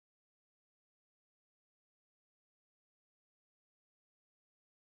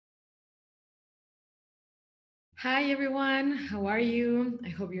Hi everyone, how are you? I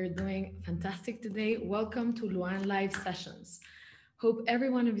hope you're doing fantastic today. Welcome to LUAN Live Sessions. Hope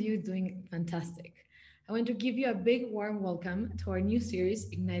every one of you is doing fantastic. I want to give you a big warm welcome to our new series,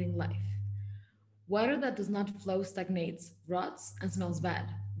 Igniting Life. Water that does not flow stagnates, rots, and smells bad.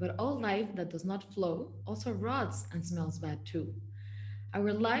 But all life that does not flow also rots and smells bad too.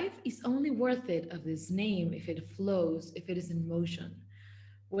 Our life is only worth it of this name if it flows, if it is in motion,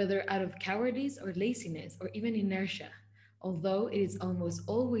 whether out of cowardice or laziness or even inertia, although it is almost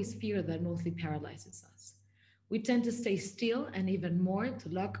always fear that mostly paralyzes us. We tend to stay still and even more to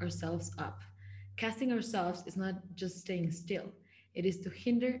lock ourselves up. Casting ourselves is not just staying still, it is to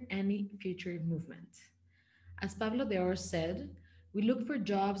hinder any future movement. As Pablo de Ors said, we look for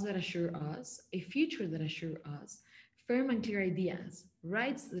jobs that assure us, a future that assure us, firm and clear ideas,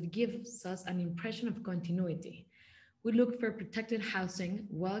 rights that gives us an impression of continuity. We look for protected housing,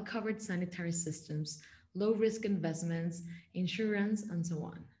 well covered sanitary systems, low risk investments, insurance, and so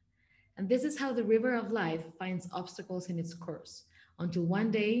on. And this is how the river of life finds obstacles in its course, until one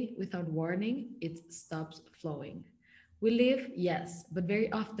day, without warning, it stops flowing. We live, yes, but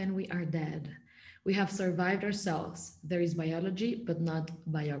very often we are dead. We have survived ourselves. There is biology, but not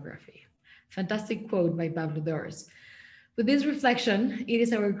biography. Fantastic quote by Pablo Dors. With this reflection, it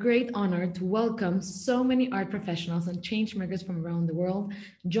is our great honor to welcome so many art professionals and change makers from around the world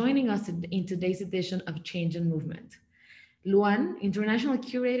joining us in today's edition of Change and Movement. LUAN, international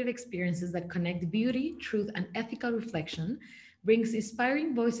curated experiences that connect beauty, truth, and ethical reflection, brings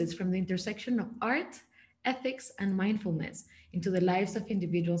inspiring voices from the intersection of art, ethics, and mindfulness into the lives of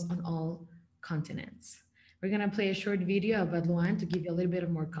individuals on all continents. We're going to play a short video about LUAN to give you a little bit of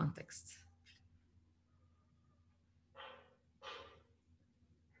more context.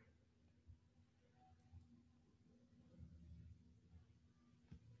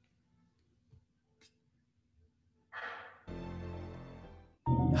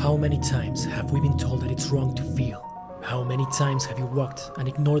 How many times have we been told that it's wrong to feel? How many times have you walked and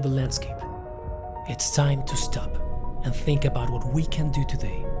ignored the landscape? It's time to stop and think about what we can do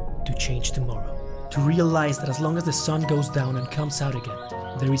today to change tomorrow. To realize that as long as the sun goes down and comes out again,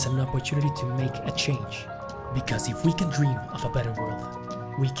 there is an opportunity to make a change. Because if we can dream of a better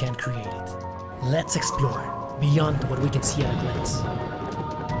world, we can create it. Let's explore beyond what we can see at a glance.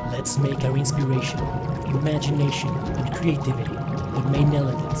 Let's make our inspiration, imagination, and creativity the main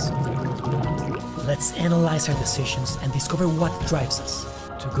elements of the world we want. Let's analyze our decisions and discover what drives us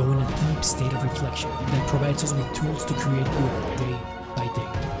to go in a deep state of reflection that provides us with tools to create good day by day.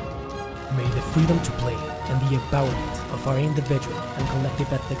 May the freedom to play and the empowerment of our individual and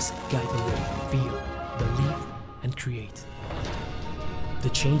collective ethics guide the way. Feel, believe, and create. The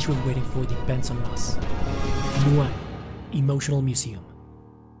change we're waiting for depends on us. LUAN, Emotional Museum.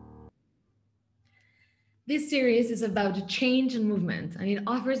 This series is about change and movement, and it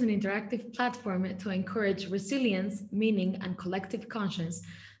offers an interactive platform to encourage resilience, meaning, and collective conscience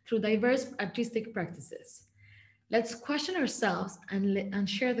through diverse artistic practices. Let's question ourselves and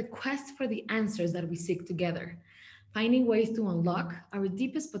share the quest for the answers that we seek together, finding ways to unlock our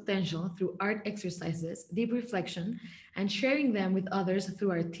deepest potential through art exercises, deep reflection, and sharing them with others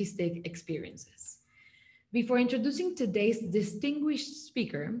through artistic experiences. Before introducing today's distinguished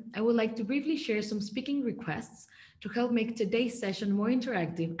speaker, I would like to briefly share some speaking requests to help make today's session more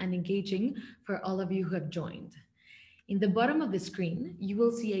interactive and engaging for all of you who have joined. In the bottom of the screen, you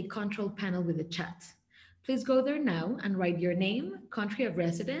will see a control panel with a chat. Please go there now and write your name, country of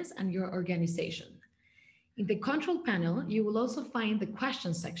residence, and your organization. In the control panel, you will also find the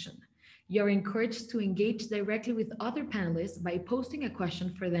question section. You're encouraged to engage directly with other panelists by posting a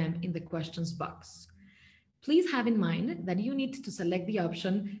question for them in the questions box. Please have in mind that you need to select the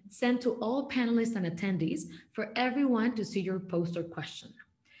option Send to all panelists and attendees for everyone to see your post or question.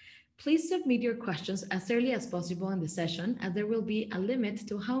 Please submit your questions as early as possible in the session, as there will be a limit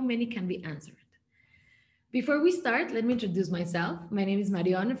to how many can be answered. Before we start, let me introduce myself. My name is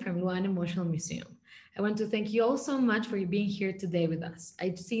Marion from LUAN Emotional Museum. I want to thank you all so much for being here today with us.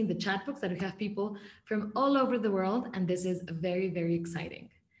 I see in the chat box that we have people from all over the world, and this is very, very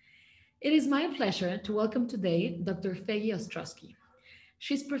exciting. It is my pleasure to welcome today Dr. Feggy Ostrosky.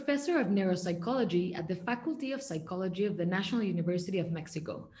 She's Professor of Neuropsychology at the Faculty of Psychology of the National University of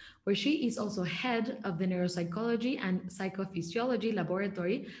Mexico, where she is also head of the Neuropsychology and Psychophysiology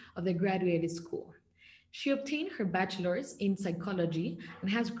Laboratory of the Graduate School. She obtained her bachelor's in psychology and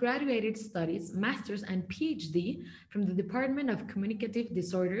has graduated studies, master's, and PhD from the Department of Communicative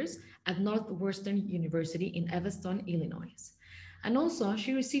Disorders at Northwestern University in Evanston, Illinois. And also,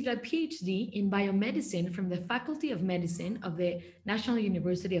 she received a PhD in biomedicine from the Faculty of Medicine of the National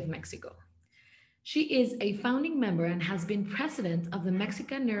University of Mexico. She is a founding member and has been president of the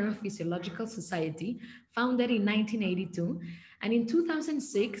Mexican Neurophysiological Society, founded in 1982, and in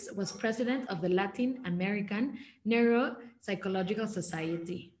 2006 was president of the Latin American Neuropsychological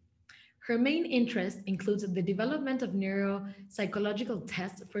Society. Her main interest includes the development of neuropsychological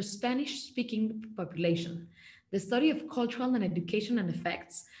tests for Spanish-speaking population, the study of cultural and educational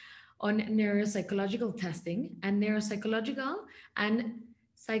effects on neuropsychological testing, and neuropsychological and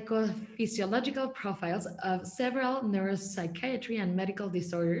psychophysiological profiles of several neuropsychiatry and medical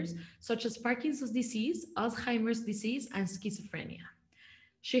disorders such as Parkinson's disease, Alzheimer's disease, and schizophrenia.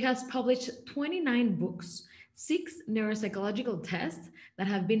 She has published 29 books, 6 neuropsychological tests that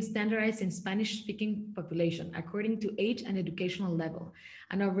have been standardized in Spanish-speaking population according to age and educational level,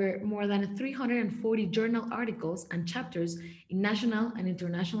 and over more than 340 journal articles and chapters in national and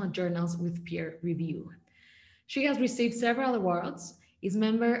international journals with peer review. She has received several awards, is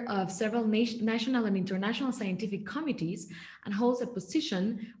member of several national and international scientific committees, and holds a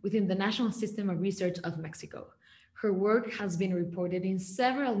position within the National System of Research of Mexico. Her work has been reported in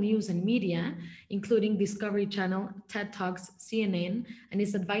several news and media, including Discovery Channel, TED Talks, CNN, and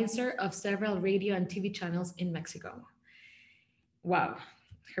is advisor of several radio and TV channels in Mexico. Wow,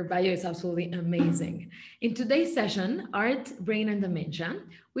 her bio is absolutely amazing. In today's session, Art, Brain, and Dementia,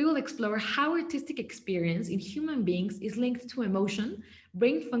 we will explore how artistic experience in human beings is linked to emotion,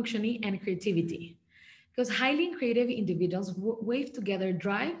 brain functioning, and creativity. Because highly creative individuals weave together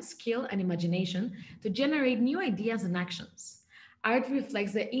drive, skill, and imagination to generate new ideas and actions. Art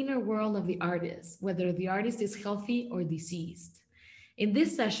reflects the inner world of the artist, whether the artist is healthy or diseased. In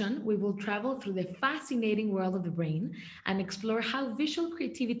this session, we will travel through the fascinating world of the brain and explore how visual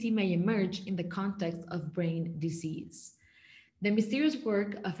creativity may emerge in the context of brain disease. The mysterious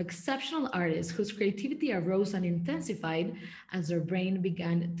work of exceptional artists whose creativity arose and intensified as their brain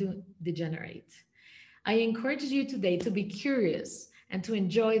began to degenerate. I encourage you today to be curious and to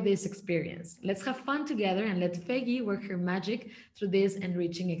enjoy this experience. Let's have fun together and let Feggy work her magic through this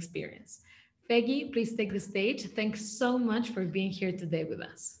enriching experience. Feggy, please take the stage. Thanks so much for being here today with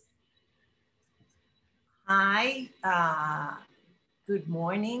us. Hi, good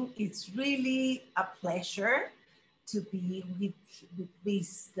morning. It's really a pleasure to be with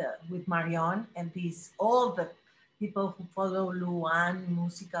Marion and all the people who follow LUAN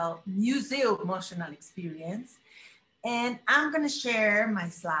Museo of Emotional Experience. And I'm gonna share my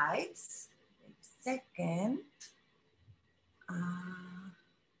slides. Wait a second.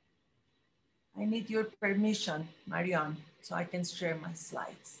 I need your permission, Marion, so I can share my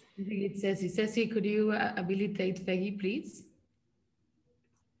slides. I think it's Ceci. Ceci, could you habilitate Feggy, please?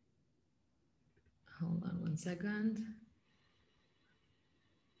 Hold on 1 second.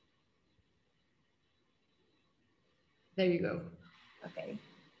 There you go. Okay.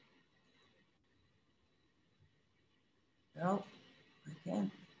 No, I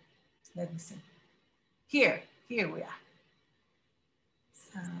can't. Let me see. Here we are.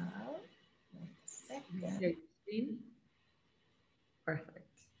 So, wait a second. Perfect.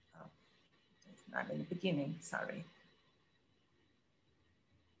 Oh, it's not in the beginning, sorry.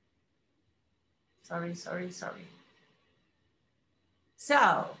 Sorry.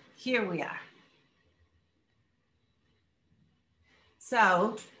 So, here we are.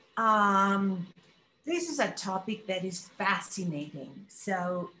 So, this is a topic that is fascinating.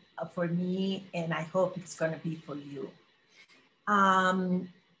 So, for me, and I hope it's going to be for you. Raymond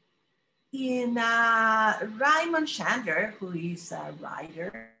Chandler, who is a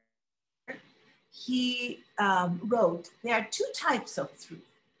writer, he wrote, there are two types of truth.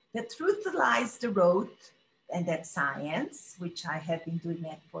 The truth lies the road, and that's science, which I have been doing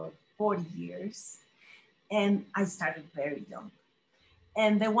that for 40 years. And I started very young.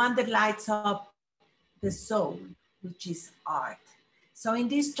 And the one that lights up the soul, which is art. So in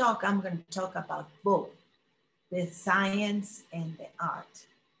this talk, I'm going to talk about both the science and the art.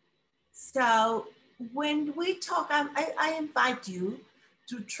 So when we talk, I invite you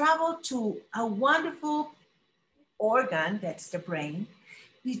to travel to a wonderful organ, that's the brain.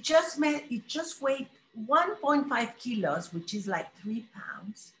 It just weighed 1.5 kilos, which is like 3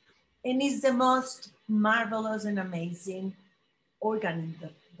 pounds. And is the most marvelous and amazing organ in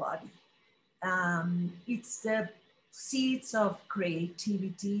the body. It's the seeds of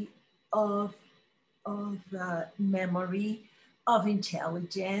creativity, of memory, of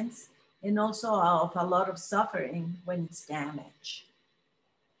intelligence, and also of a lot of suffering when it's damaged.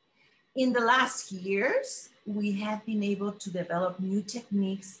 In the last years, we have been able to develop new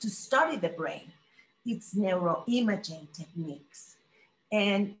techniques to study the brain. It's neuroimaging techniques.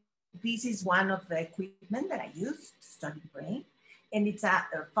 And this is one of the equipment that I use to study the brain. And it's a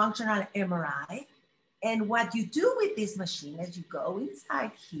functional MRI. And what you do with this machine is you go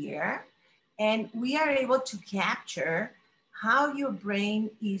inside here, and we are able to capture how your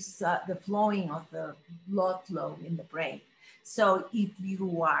brain is, the flowing of the blood flow in the brain. So if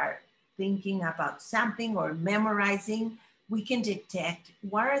you are thinking about something or memorizing, we can detect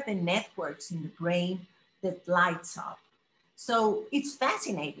what are the networks in the brain that lights up. So it's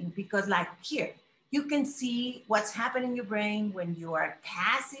fascinating because like here, you can see what's happening in your brain when you are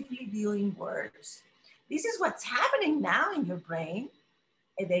passively viewing words. This is what's happening now in your brain,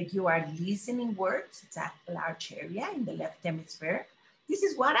 that you are listening words. It's a large area in the left hemisphere. This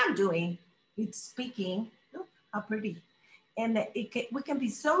is what I'm doing. It's speaking. Look how pretty. And we can be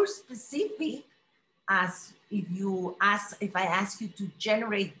so specific as if I ask you to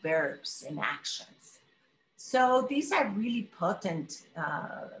generate verbs and actions. So these are really potent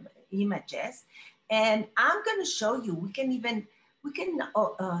images. And I'm going to show you, we can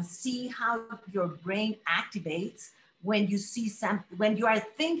see how your brain activates when you see something, when you are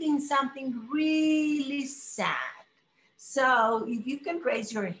thinking something really sad. So if you can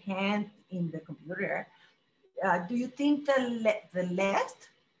raise your hand in the computer, do you think the left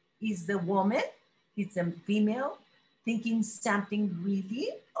is the woman? It's a female thinking something really,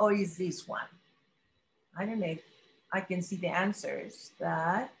 or is this one? I don't know if I can see the answers,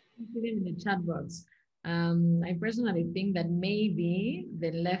 but. Put it in the chat box. I personally think that maybe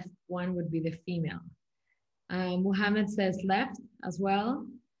the left one would be the female. Muhammad says left as well.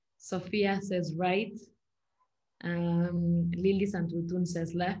 Sophia says right. Lily Santurtun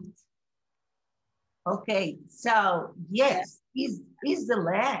says left. Okay, so yes, is the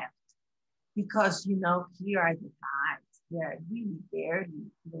left, because you know, here are the guys. They're really dirty,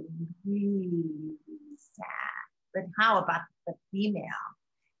 they're really sad. But how about the female?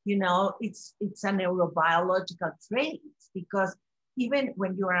 You know, it's a neurobiological trait, because even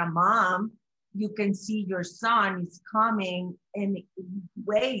when you're a mom, you can see your son is coming and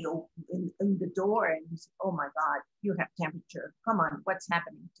way in the door, and you say, oh my God, you have temperature. Come on, what's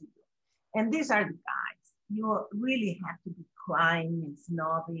happening to you? And these are the guys. You really have to be crying and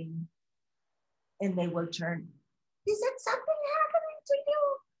snobbing, and they will turn. Is that something happening to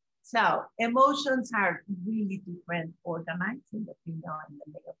you? So emotions are really different organized in the female and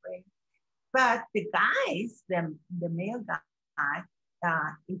the male brain. But the guys, the male guy,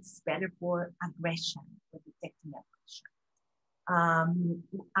 it's better for aggression, for detecting aggression.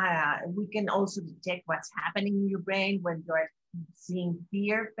 We can also detect what's happening in your brain when you're seeing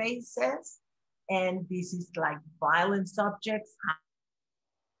fear faces. And this is like violent subjects.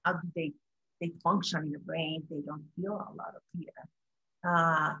 How do they function in the brain? They don't feel a lot of fear.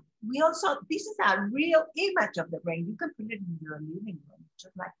 We also, this is a real image of the brain. You can put it in your living room,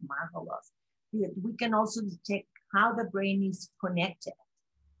 just like marvelous. We can also detect how the brain is connected.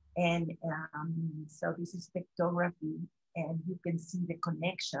 And so this is spectrography, and you can see the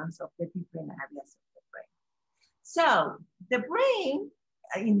connections of the different areas of the brain. So the brain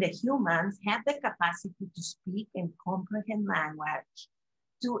in the humans have the capacity to speak and comprehend language,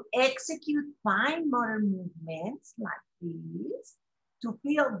 to execute fine motor movements like these, to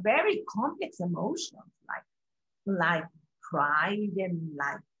feel very complex emotions like pride and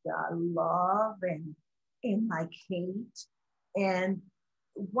like love and like hate. And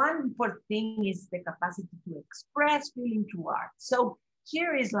one important thing is the capacity to express feeling through art. So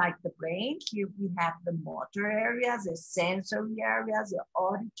here is like the brain. Here we have the motor areas, the sensory areas, the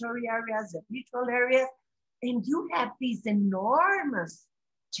auditory areas, the visual areas, and you have this enormous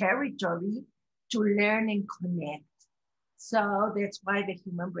territory to learn and connect. So that's why the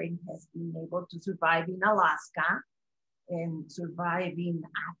human brain has been able to survive in Alaska and survive in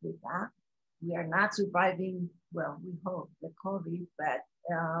Africa. We are not surviving, well, we hope, the COVID, but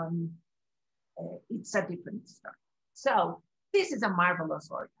it's a different story. So this is a marvelous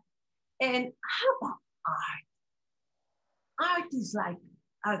organ. And how about art? Art is like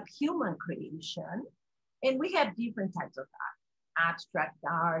a human creation, and we have different types of art, abstract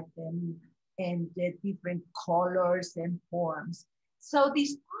art and the different colors and forms. So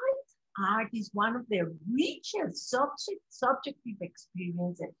this art is one of the richest subjective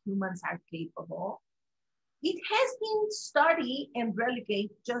experience that humans are capable. It has been studied and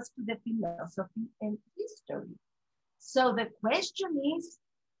relegated just to the philosophy and history. So the question is,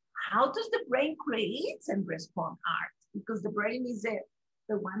 how does the brain create and respond art? Because the brain is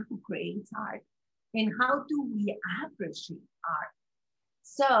the one who creates art. And how do we appreciate art?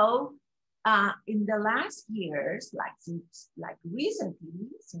 So in the last years, like recently,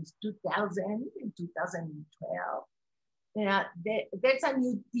 since 2000 and 2012, there's a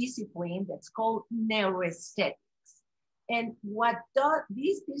new discipline that's called neuroaesthetics. And what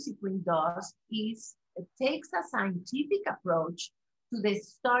this discipline does is it takes a scientific approach to the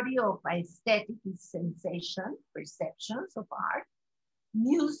study of aesthetic sensation, perceptions of art,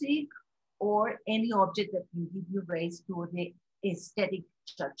 music, or any object that can give you raise to the aesthetic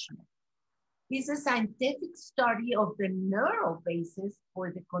judgment. It's a scientific study of the neural basis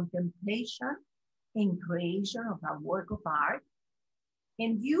for the contemplation and creation of a work of art,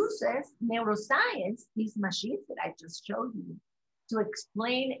 and uses neuroscience, these machines that I just showed you, to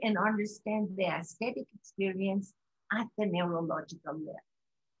explain and understand the aesthetic experience at the neurological level.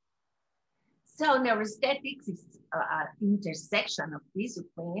 So neuroaesthetics is an intersection of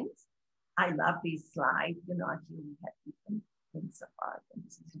disciplines. I love this slide. You know, here we have different things of art, and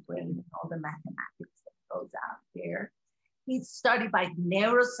this is brain and all the mathematics that goes out there. It's studied by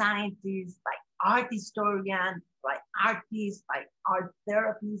neuroscientists, by art historians, by artists, by art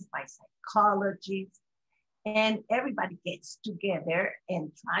therapists, by psychologists, and everybody gets together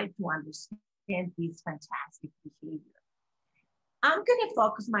and try to understand this fantastic behavior. I'm gonna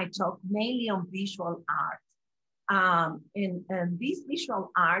focus my talk mainly on visual art. And this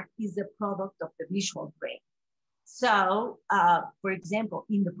visual art is a product of the visual brain. So, for example,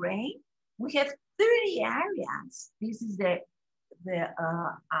 in the brain, we have 30 areas. This is the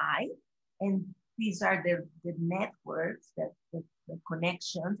eye, and these are the networks, the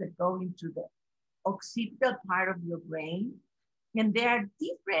connections that go into the occipital part of your brain. And there are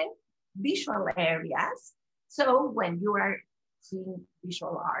different visual areas. So when you are seeing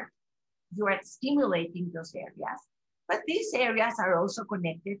visual art, you are stimulating those areas. But these areas are also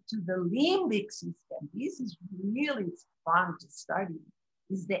connected to the limbic system. This is really fun to study.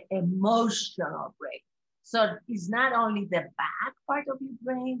 It's the emotional brain. So it's not only the back part of your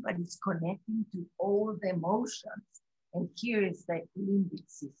brain, but it's connecting to all the emotions. And here is the limbic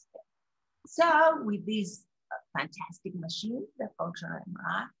system. So with this fantastic machine, the functional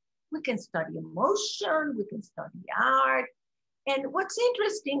MRI, we can study emotion, we can study art. And what's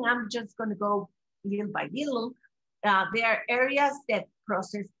interesting, I'm just gonna go little by little. There are areas that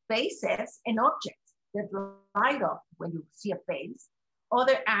process faces and objects that light up when you see a face.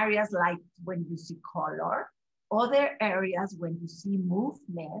 Other areas like when you see color. Other areas when you see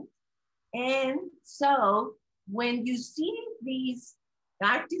movement. And so when you see these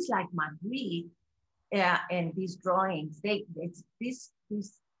artists like Magritte and these drawings, this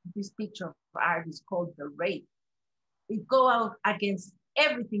picture of art is called the rape. It go out against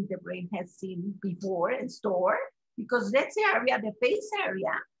everything the brain has seen before and stored, because that's the area, the face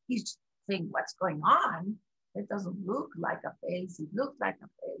area, is saying what's going on. It doesn't look like a face, it looks like a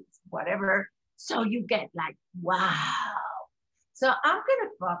face, whatever. So you get like, wow. So I'm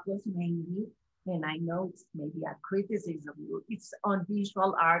gonna focus mainly, and I know it's maybe a criticism, it's on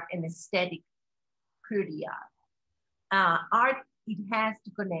visual art and aesthetic pretty art. Art, it has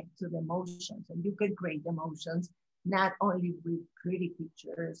to connect to the emotions, and you can create emotions not only with pretty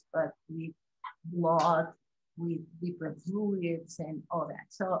pictures, but with blood, with different fluids and all that.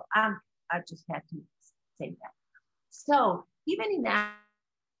 So I just had to say that. So even in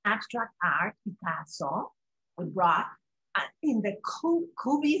abstract art, Picasso brought in the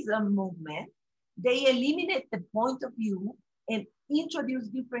Cubism movement, they eliminate the point of view and introduce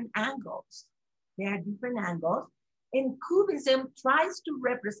different angles. There are different angles, and Cubism tries to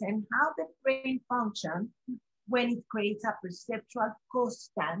represent how the brain functions when it creates a perceptual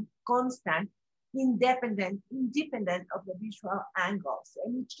constant, independent of the visual angles.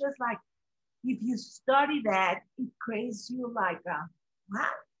 And it's just like, if you study that, it creates you like,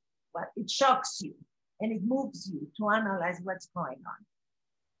 wow, but it shocks you and it moves you to analyze what's going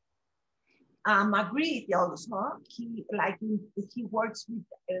on. Magritte also, he works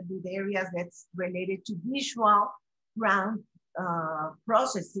with areas that's related to visual ground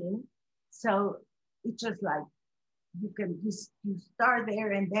processing. So it's just like, you start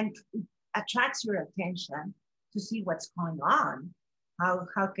there and then it attracts your attention to see what's going on. How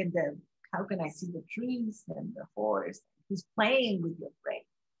can I see the trees and the horse? He's playing with your brain.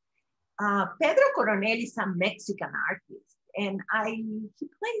 Pedro Coronel is a Mexican artist, and he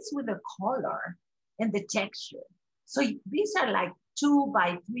plays with the color and the texture. So these are like 2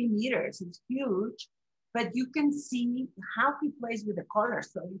 by 3 meters. It's huge, but you can see how he plays with the color.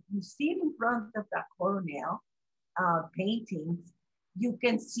 So if you sit in front of the Coronel paintings, you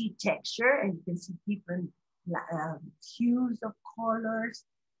can see texture and you can see different hues of colors,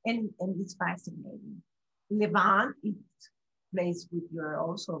 and it's fascinating. LUAN, it plays with your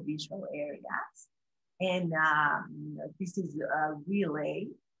also visual areas. And this is a relay.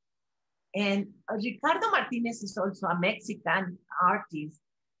 And Ricardo Martinez is also a Mexican artist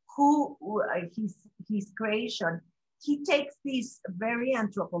who his creation, he takes these very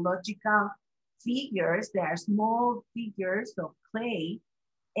anthropological figures, they are small figures of clay,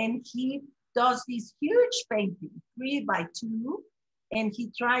 and he does this huge painting, 3x2, and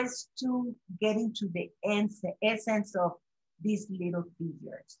he tries to get into the essence of these little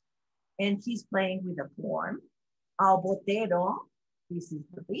figures. And he's playing with the form. Al Botero, this is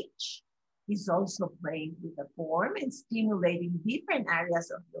the beach. He's also playing with the form and stimulating different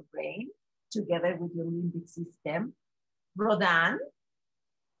areas of your brain together with your limbic system. Rodin,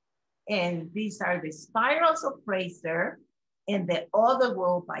 and these are the spirals of Fraser and the other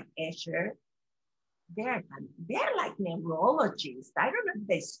world by Escher. They're like neurologists. I don't know if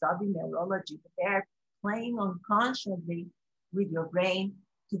they study neurology, but they're playing unconsciously with your brain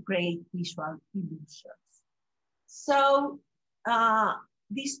to create visual illusions. So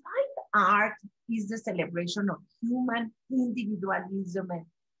despite art is the celebration of human individualism and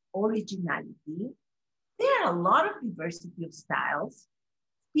originality, there are a lot of diversity of styles.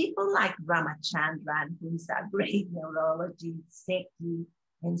 People like Ramachandran, who is a great neurologist, Seki,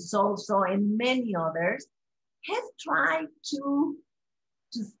 and Solso, and many others, have tried to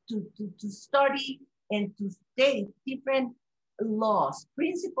study and to state different laws,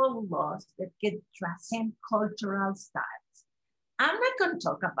 principal laws that can transcend cultural styles. I'm not going to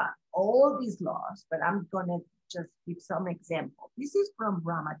talk about all these laws, but I'm going to just give some examples. This is from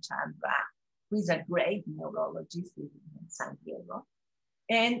Ramachandran, who is a great neurologist living in San Diego.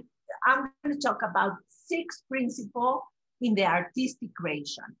 And I'm going to talk about 6 principles in the artistic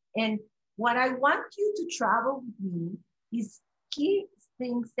creation. And what I want you to travel with me is key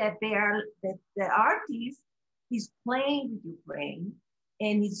things that that the artist is playing with your brain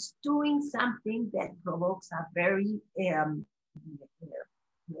and is doing something that provokes a very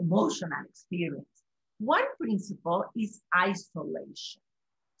emotional experience. One principle is isolation.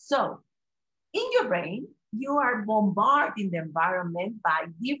 So in your brain, you are bombarded in the environment by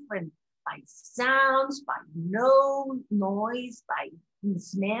sounds, by noise, by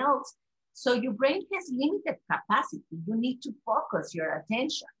smells. So your brain has limited capacity. You need to focus your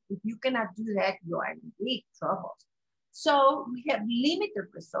attention. If you cannot do that, you are in big trouble. So we have limited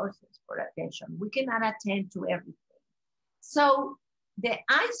resources for attention. We cannot attend to everything. So the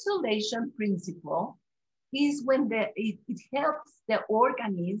isolation principle is when it helps the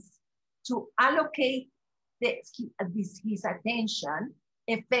organism to allocate his attention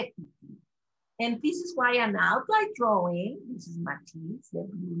effectively. And this is why an outline drawing, this is Matisse, the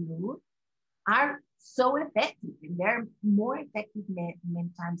Blue Mood, are so effective, and they're more effective many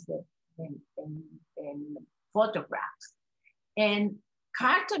times than photographs. And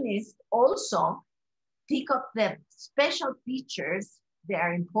cartoonists also pick up the special features that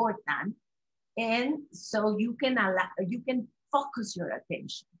are important, and so you can focus your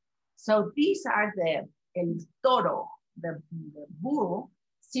attention. So these are the El Toro, the bull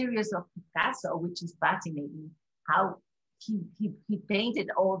series of Picasso, which is fascinating how he painted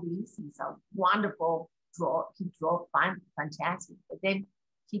all these. He's a wonderful draw. He drew fantastic, but then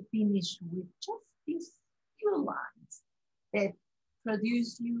he finished with just these few lines that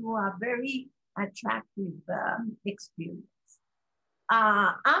produce you a very attractive experience.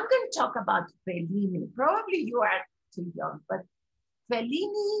 I'm going to talk about Fellini. Probably you are too young, but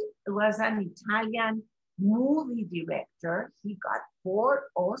Fellini was an Italian movie director. He got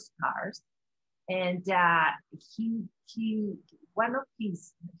 4 Oscars, and one of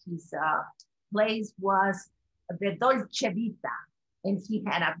his plays was the Dolce Vita, and he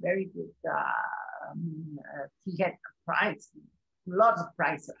had a very good. He had a prize, lots of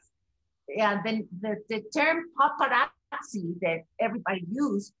prizes. And then the term paparazzi that everybody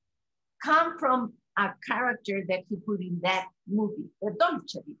used come from a character that he put in that movie, the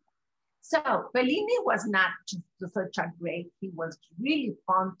Dolce Vita. So Fellini was not just such a great, he was really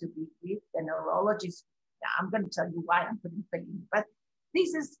fun to be with. The neurologist, I'm going to tell you why I'm putting Fellini, but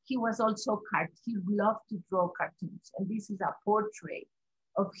he was also, he loved to draw cartoons, and this is a portrait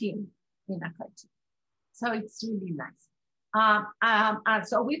of him in a cartoon. So it's really nice.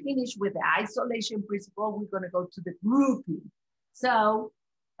 So we finished with the isolation principle. We're going to go to the grouping. So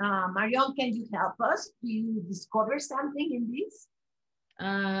Marion, can you help us? Do you discover something in this?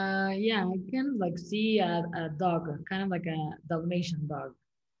 Yeah, I can like see a dog, kind of like a Dalmatian dog.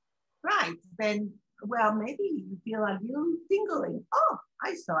 Right. Then, well, maybe you feel a little tingling. Oh,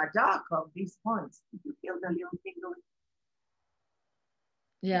 I saw a dog of these points. Did you feel the little tingling?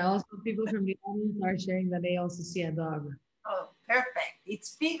 Yeah, also people from the audience are sharing that they also see a dog. Oh, perfect.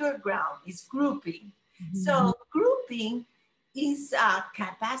 It's figure ground, it's grouping. So grouping is a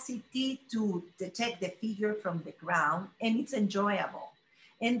capacity to detect the figure from the ground, and it's enjoyable.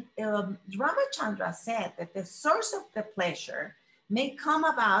 And Ramachandra said that the source of the pleasure may come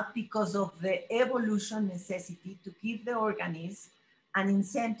about because of the evolution necessity to give the organism an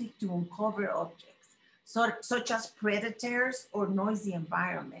incentive to uncover objects, such as predators or noisy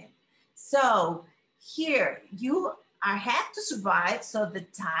environment. So here you have to survive, so the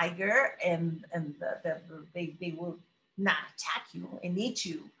tiger and they will not attack you and eat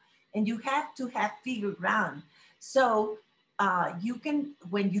you. And you have to have figure ground. So you can,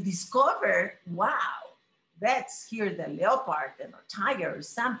 when you discover, wow, that's here the leopard and a tiger or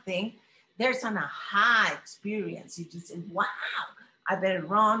something, there's an aha experience. You just say, wow, I better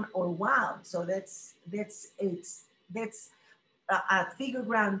run, or wow. So that's a figure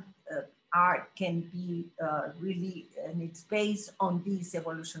ground art can be really, and it's based on these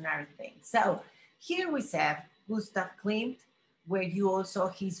evolutionary things. So here we have Gustav Klimt, where you also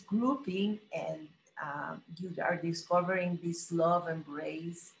he's grouping, and you are discovering this love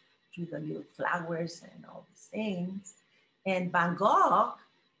embrace through the little flowers and all these things. And Van Gogh,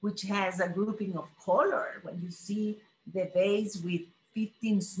 which has a grouping of color, when you see the vase with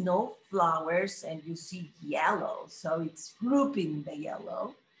 15 snow flowers and you see yellow, so it's grouping the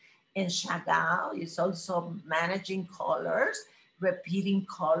yellow. And Chagall is also managing colors, repeating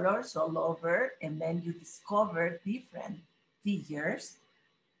colors all over, and then you discover different figures.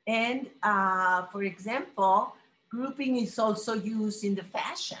 And for example, grouping is also used in the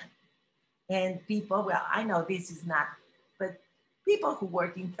fashion. And people, well, I know this is not, but people who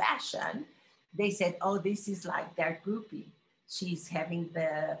work in fashion, they said, oh, this is like their grouping. She's having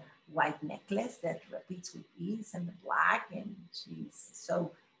the white necklace that repeats with ease and the black, and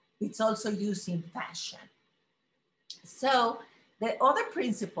so it's also used in fashion. So the other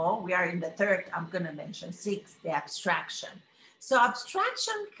principle, we are in the third, I'm gonna mention 6, the abstraction. So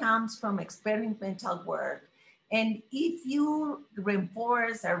abstraction comes from experimental work. And if you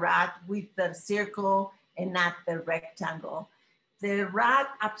reinforce a rat with the circle and not the rectangle, the rat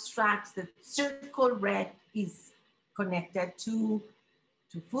abstracts, the circle rat is connected to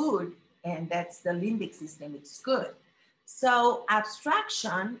food, and that's the limbic system, it's good. So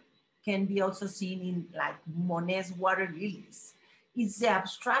abstraction can be also seen in like Monet's water lilies. It's the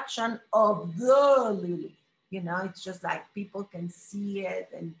abstraction of the lily. You know, it's just like people can see it,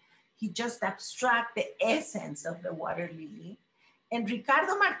 and he just abstract the essence of the water lily. And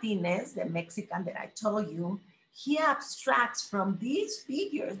Ricardo Martinez, the Mexican that I told you, he abstracts from these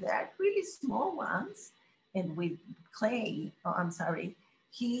figures that are really small ones, and with clay, oh, I'm sorry,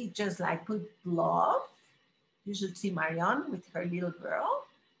 he just like put love. You should see Marion with her little girl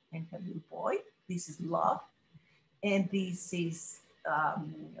and her little boy. This is love. And this is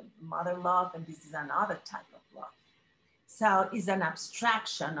mother love, and this is another type of love. So it's an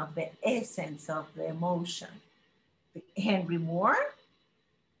abstraction of the essence of the emotion. Henry Moore,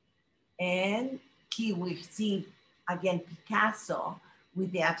 and here we see again Picasso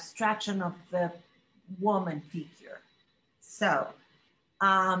with the abstraction of the woman figure. So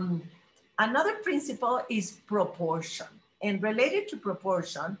another principle is proportion, and related to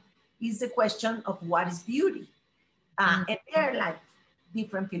proportion is the question of what is beauty. And there are like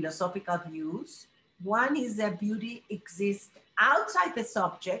different philosophical views. One is that beauty exists outside the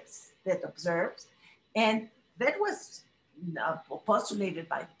subjects that observes, and that was postulated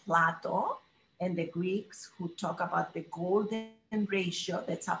by Plato and the Greeks, who talk about the golden ratio,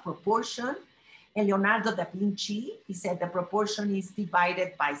 that's a proportion. And Leonardo da Vinci, he said the proportion is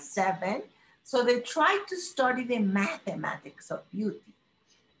divided by 7. So they tried to study the mathematics of beauty.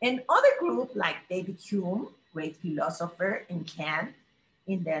 And other group like David Hume, great philosopher, and Kant,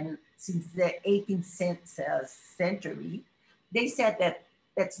 since the 18th century, they said that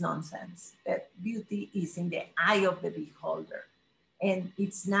that's nonsense, that beauty is in the eye of the beholder. And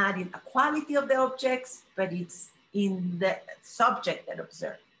it's not in the quality of the objects, but it's in the subject that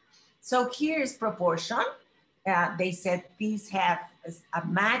observes. So here is proportion. They said these have a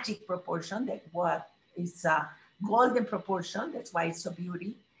magic proportion, that what is a golden proportion, that's why it's so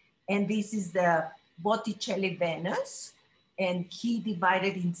beauty. And this is the Botticelli Venus, and he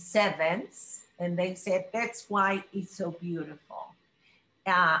divided in 7s, and they said that's why it's so beautiful.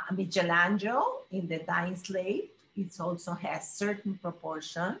 Michelangelo in the Dying Slave, it also has certain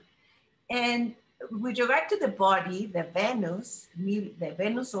proportion. And with regard to the body, the Venus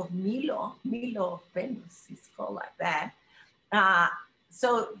of Milo of Venus is called like that.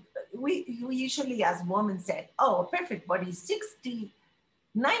 So we usually as women said, oh, perfect body, 60,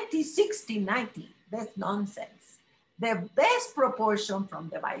 90, 60, 90. That's nonsense. The best proportion from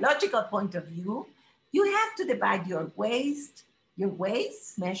the biological point of view, you have to divide your waist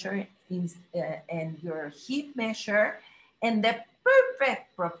measure and your hip measure, and the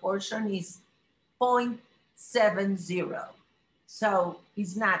perfect proportion is 0.70. So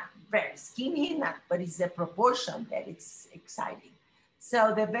it's not very skinny, but it's a proportion that it's exciting.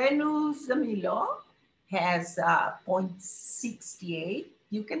 So the Venus de Milo has 0.68.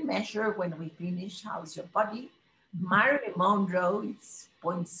 You can measure when we finish how's your body. Marilyn Monroe is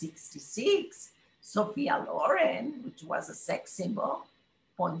 0.66. Sophia Loren, which was a sex symbol,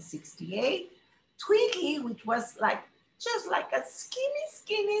 0.68. Twiggy, which was like just like a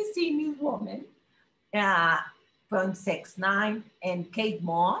skinny woman, 0.69, and Kate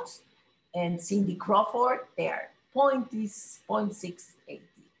Moss and Cindy Crawford, their point is 0.680.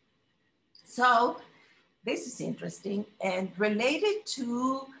 So this is interesting, and related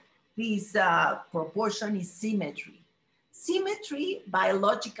to this proportion is symmetry. Symmetry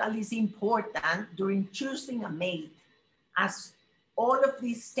biologically is important during choosing a mate, as all of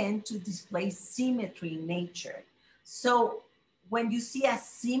these tend to display symmetry in nature. So when you see a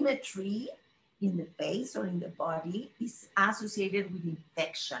symmetry in the face or in the body, it's associated with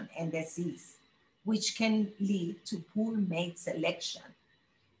infection and disease, which can lead to poor mate selection.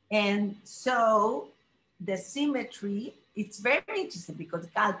 And so the symmetry, it's very interesting because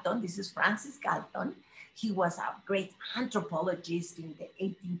Galton, this is Francis Galton, he was a great anthropologist in the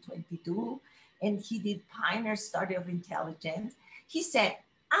 1822, and he did pioneer study of intelligence. He said,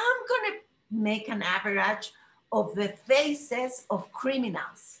 I'm gonna make an average of the faces of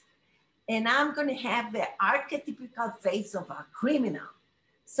criminals, and I'm gonna have the archetypical face of a criminal.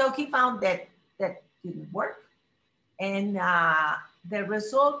 So he found that that didn't work. And the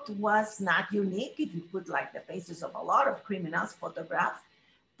result was not unique if you put like the faces of a lot of criminals photographs.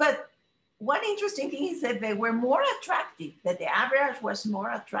 But one interesting thing is that they were more attractive, that the average was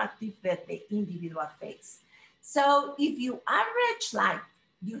more attractive than the individual face. So if you average, like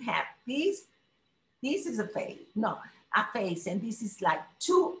you have this is a face, no, a face, and this is like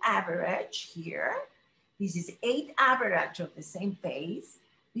 2 average here. This is 8 average of the same face.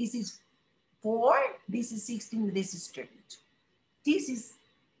 This is 4, this is 16, this is 32. This is,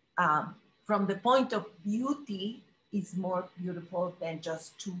 from the point of beauty, is more beautiful than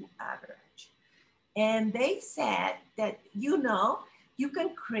just 2 average. And they said that, you know, you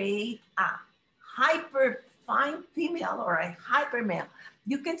can create a hyper fine female or a hyper male.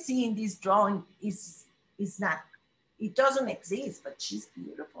 You can see in this drawing is not, it doesn't exist, but she's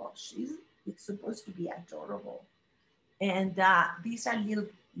beautiful. It's supposed to be adorable. And these are little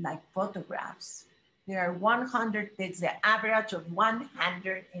like photographs. There are 100, that's the average of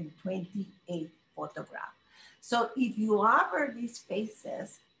 128 photographs. So if you average these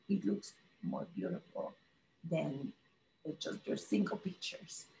faces, it looks more beautiful than just your single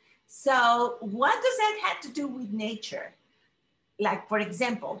pictures. So what does that have to do with nature? Like, for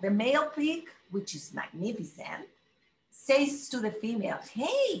example, the male pig, which is magnificent, says to the female,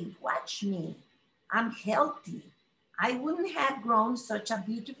 hey, watch me, I'm healthy. I wouldn't have grown such a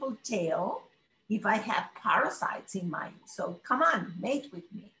beautiful tail if I had parasites in mine. So come on, mate with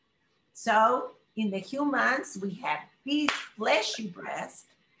me. So in the humans, we have these fleshy breasts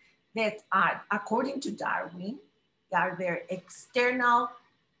that are, according to Darwin, are their external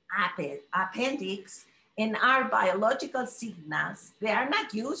appendix and are biological signals. They are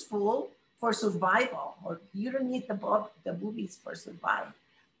not useful for survival, or you don't need the boobies for survival.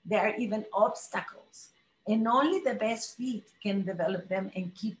 They are even obstacles, and only the best feet can develop them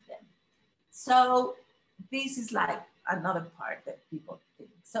and keep them. So this is like another part that people think.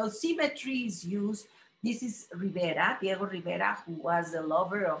 So symmetry is used. This is Rivera, Diego Rivera, who was the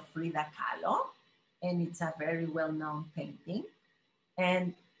lover of Frida Kahlo, and it's a very well-known painting.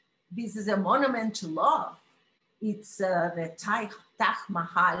 And this is a monument to love. It's the Taj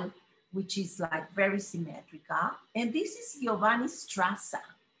Mahal, which is like very symmetrical. And this is Giovanni Strassa.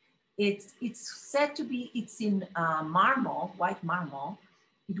 It's said to be, it's in marble, white marble.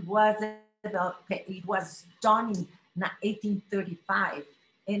 It was done in 1835.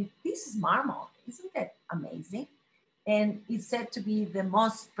 And this is marble. Isn't that amazing? And it's said to be the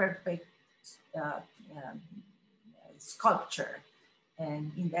most perfect sculpture.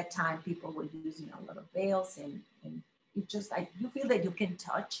 And in that time, people were using a lot of veils, and it's just like, you feel that you can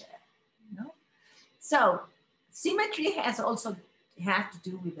touch it, you know? So symmetry has also to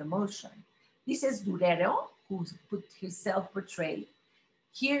do with emotion. This is Durero, who put his self-portrait.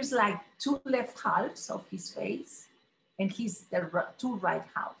 Here's like 2 left halves of his face, and he's the 2 right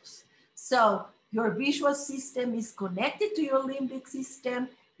halves. So your visual system is connected to your limbic system,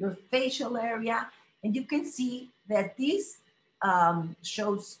 your facial area, and you can see that this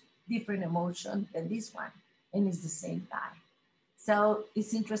shows different emotion than this one, and it's the same guy. So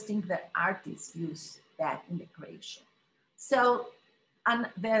it's interesting that artists use that in the creation. So and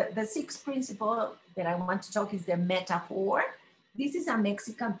the sixth principle that I want to talk is the metaphor. This is a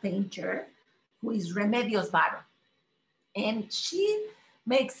Mexican painter who is Remedios Varo. And she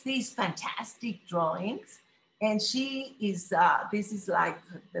makes these fantastic drawings. And she is, this is like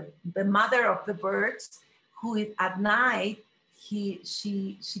the mother of the birds who at night,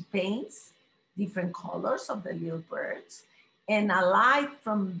 she paints different colors of the little birds. And a light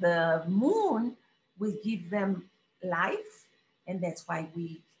from the moon will give them life. And that's why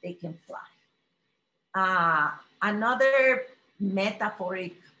they can fly. Another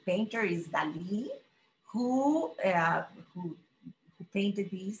metaphoric painter is Dali, who painted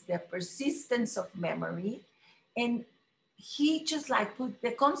these, the persistence of memory. And he just like put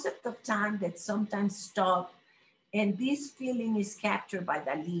the concept of time that sometimes stops. And this feeling is captured by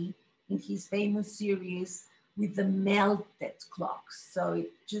Dali in his famous series with the melted clocks. So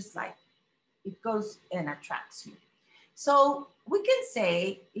it just like, it goes and attracts you. So we can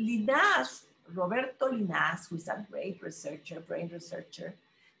say Linás, Roberto Linás, who's a great researcher, brain researcher,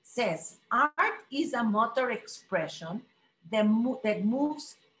 says art is a motor expression that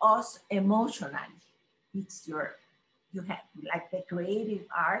moves us emotionally. It's you have, like the creative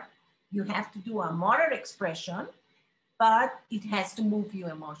art, you have to do a motor expression, but it has to move you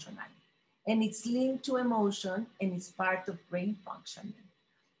emotionally. And it's linked to emotion and it's part of brain functioning.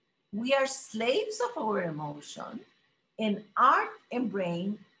 We are slaves of our emotion, and art and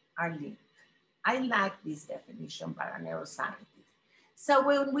brain are linked. I like this definition by a neuroscientist. So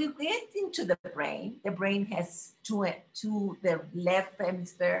when we get into the brain has two the left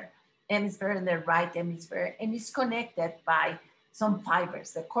hemisphere and the right hemisphere, and it's connected by some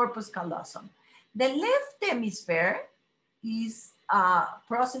fibers, the corpus callosum. The left hemisphere is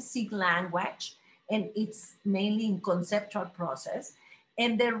processing language, and it's mainly in conceptual process.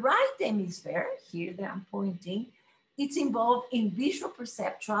 And the right hemisphere, here that I'm pointing, it's involved in visual,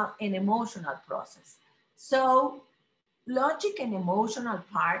 perceptual, and emotional process. So logic and emotional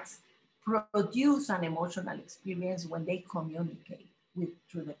parts produce an emotional experience when they communicate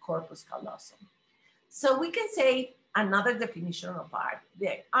through the corpus callosum. So we can say another definition of art,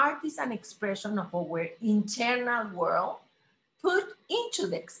 the art is an expression of our internal world put into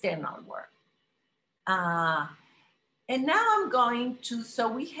the external world. And now I'm going to, so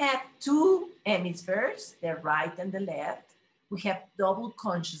we have two hemispheres, the right and the left. We have double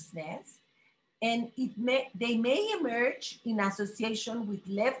consciousness, and they may emerge in association with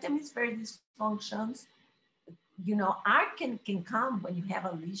left hemisphere dysfunctions. You know, art can come when you have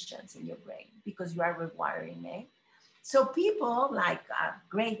lesions in your brain because you are rewiring it. So people like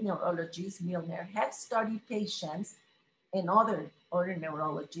great neurologist Milner have studied patients and other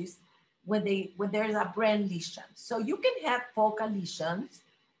neurologists when there's a brain lesion. So you can have focal lesions,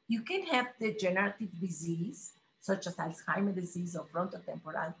 you can have degenerative disease, such as Alzheimer's disease or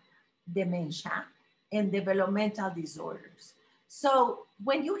frontotemporal dementia, and developmental disorders. So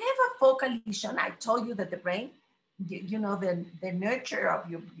when you have a focal lesion, I told you that the brain, you know, the nurture of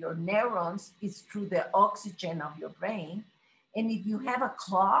your neurons is through the oxygen of your brain. And if you have a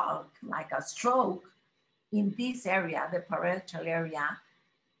clog, like a stroke, in this area, the parietal area,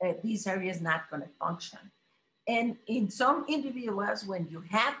 this area is not going to function. And in some individuals, when you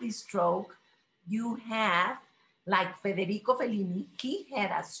have this stroke, you have, like Federico Fellini, he had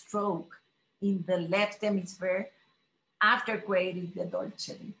a stroke in the left hemisphere after creating the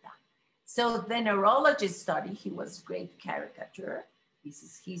Dolce Vita. So the neurologist study, he was a great caricature. This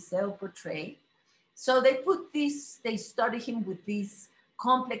is his self-portrait. So they study him with this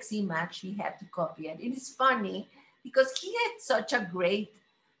complex image. He had to copy it. It is funny because he had such a great,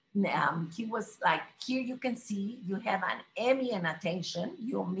 he was like, here you can see, you have an Emmy and attention,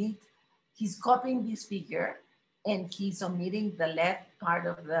 you omit, he's copying this figure and he's omitting the left part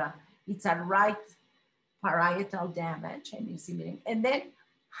of it's a right parietal damage and he's omitting. And then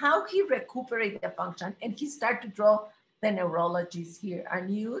how he recuperated the function, and he started to draw the neurologist here, a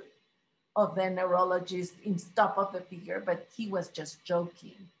nude of the neurologist in top of the figure, but he was just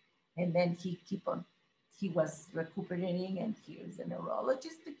joking. And then he was recuperating, and here's the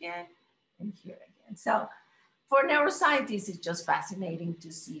neurologist again, and here again. So for neuroscientists, it's just fascinating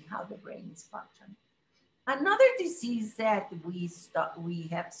to see how the brain is functioning. Another disease that we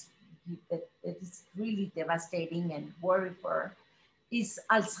have that is really devastating and worry for is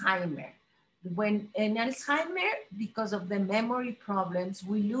Alzheimer. When in Alzheimer, because of the memory problems,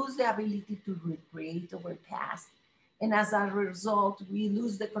 we lose the ability to recreate our past. And as a result, we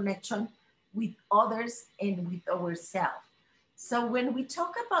lose the connection with others and with ourselves. So when we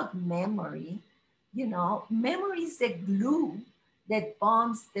talk about memory, you know, memory is the glue that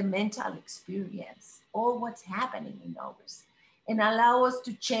bonds the mental experience, all what's happening in ours, and allow us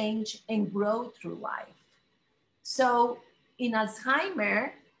to change and grow through life. So in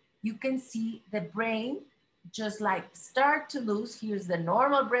Alzheimer, you can see the brain just like start to lose. Here's the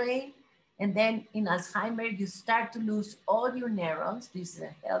normal brain. And then in Alzheimer, you start to lose all your neurons. This is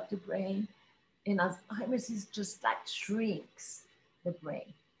a healthy brain. In Alzheimer's, it just like shrinks the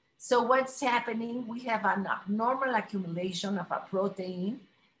brain. So what's happening? We have an abnormal accumulation of a protein,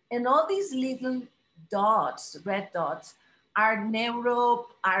 and all these little dots, red dots, are amyloid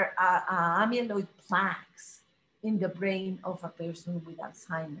plaques in the brain of a person with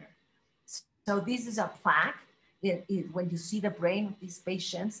Alzheimer. So this is a plaque. When you see the brain of these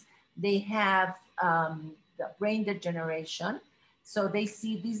patients, they have the brain degeneration. So they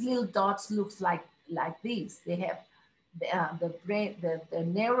see these little dots looks like this. They have the brain, the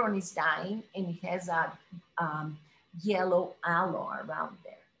neuron is dying, and it has a yellow halo around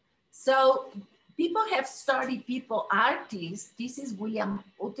there. So people have studied artists. This is William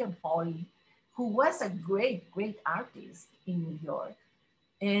Utenholi, who was a great artist in New York.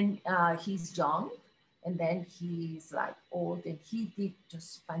 And he's young, and then he's like old, and he did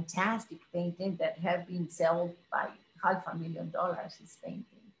just fantastic painting that have been sold by $500,000, his painting.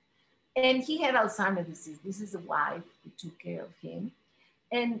 And he had Alzheimer's disease. This is a wife who took care of him.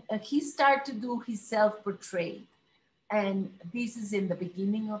 And he started to do his self-portrait. And this is in the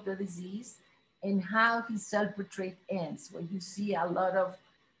beginning of the disease, and how his self-portrait ends, where you see a lot of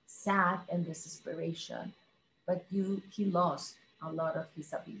sad and desperation, but he lost a lot of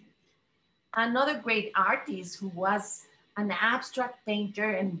his ability. Another great artist who was an abstract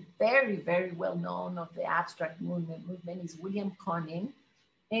painter and very, very well known of the abstract movement is William Koenig.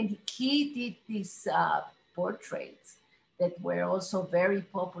 And he did these portraits that were also very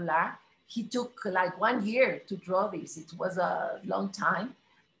popular. He took like 1 year to draw this. It was a long time.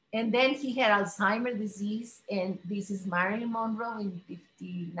 And then he had Alzheimer's disease, and this is Marilyn Monroe in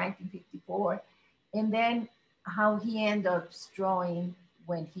 1954. And then how he ended up drawing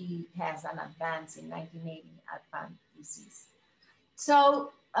when he has an advance in 1980, advanced disease.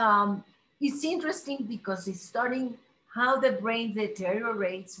 So it's interesting because it's studying how the brain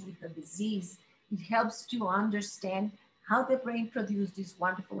deteriorates with the disease. It helps to understand how the brain produces these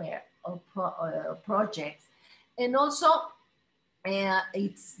wonderful projects. And also,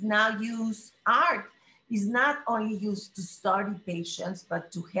 it's now used, art is not only used to study patients,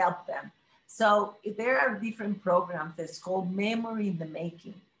 but to help them. So there are different programs that's called Memory in the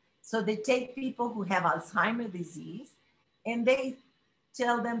Making. So they take people who have Alzheimer's disease and they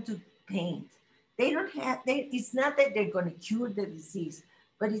tell them to paint. They don't have, it's not that they're going to cure the disease,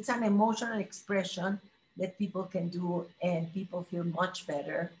 but it's an emotional expression that people can do, and people feel much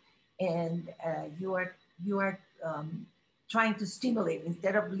better. And you are trying to stimulate,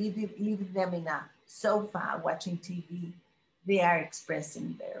 instead of leaving them in a sofa watching TV, they are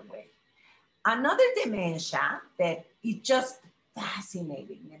expressing their way. Another dementia that is just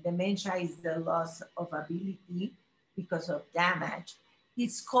fascinating, and dementia is the loss of ability because of damage.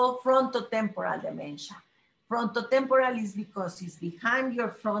 It's called frontotemporal dementia. Frontotemporal is because it's behind your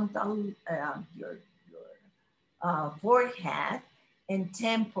frontal, your forehead, and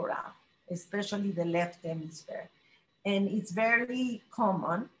temporal, especially the left hemisphere. And it's very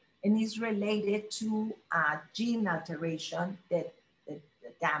common, and is related to a gene alteration that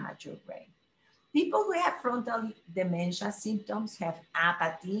damage your brain. People who have frontal dementia symptoms have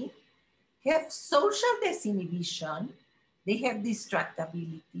apathy, have social disinhibition, they have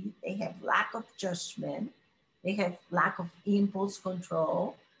distractibility, they have lack of judgment, they have lack of impulse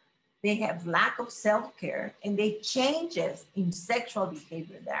control, they have lack of self-care, and they changes in sexual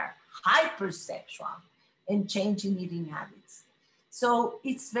behavior. They are hypersexual and change in eating habits. So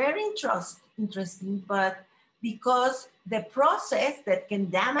it's very interesting, but because the process that can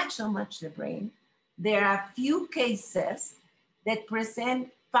damage so much the brain, there are few cases that present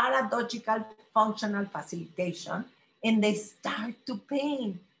paradoxical functional facilitation, and they start to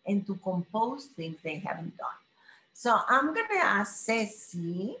paint and to compose things they haven't done. So I'm gonna ask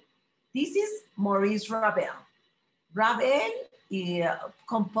Ceci, this is Maurice Ravel. Ravel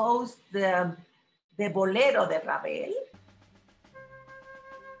composed the Bolero de Ravel.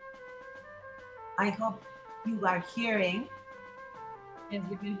 I hope you are hearing. Yes,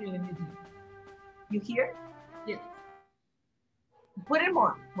 we can hear the music. You hear? Yes. Put it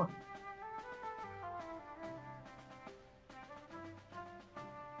more.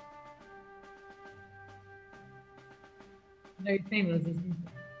 Very famous, isn't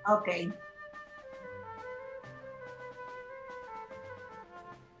it? Okay.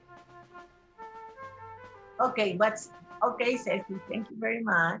 Okay, Okay, Ceci, thank you very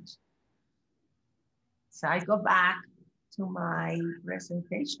much. So I go back to my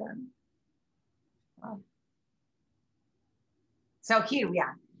presentation. Oh. So here we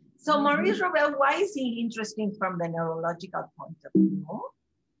are. So Maurice Ravel, why is he interesting from the neurological point of view?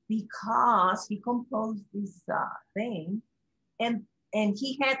 Because he composed this thing and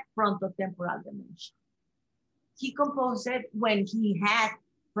he had frontotemporal dementia. He composed it when he had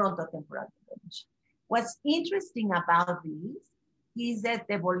frontotemporal dementia. What's interesting about this is that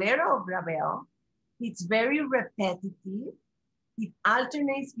the bolero of Ravel, it's very repetitive. It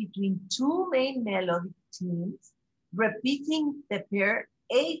alternates between two main melodic themes, repeating the pair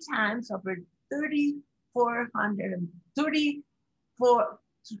 8 times over 340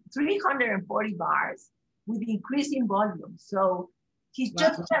 bars with increasing volume. So he's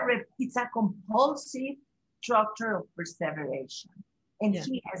just it's a compulsive structure of perseveration, and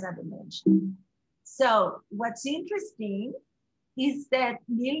he has a dementia. So what's interesting is that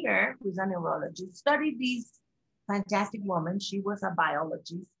Miller, who's a neurologist, studied this fantastic woman. She was a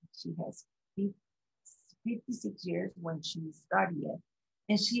biologist. She has 56 years when she studied it.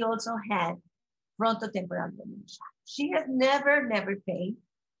 And she also had frontotemporal dementia. She has never pain.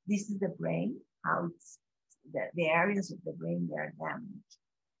 This is the brain, how it's, the areas of the brain that are damaged.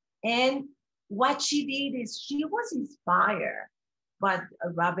 And what she did is she was inspired by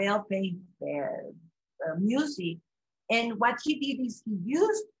Ravel paint music. And what he did is he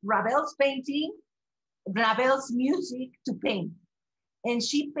used Ravel's painting, Ravel's music to paint. And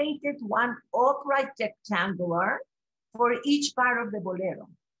she painted one upright rectangular for each part of the bolero.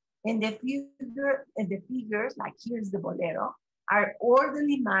 And the figures, like here's the bolero, are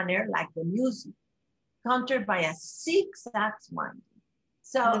orderly manner like the music, countered by a zigzag winding.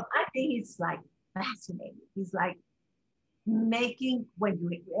 So I think it's like fascinating. It's like making when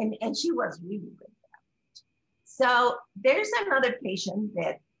you, and she was really good. So there's another patient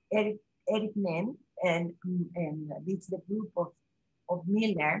that Eric Nen, and it's the group of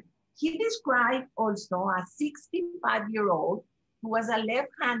Miller. He described also a 65-year-old who was a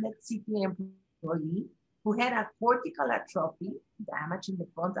left-handed city employee who had a cortical atrophy, damage in the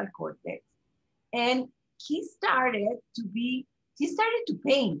frontal cortex. And he started to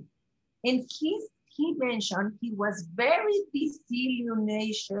paint. And he mentioned he was very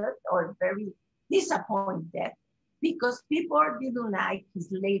disillusioned or very disappointed because people didn't like his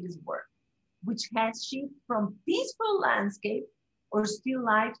latest work, which has shifted from peaceful landscape or still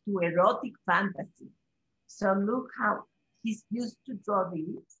life to erotic fantasy. So look how he's used to draw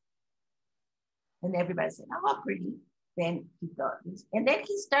these. And everybody said, oh, how pretty. Then he got this. And then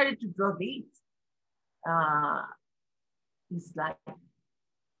he started to draw these. He's like,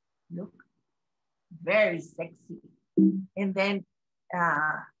 look, very sexy. And then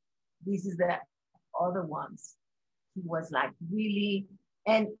this is the other ones. He was like really,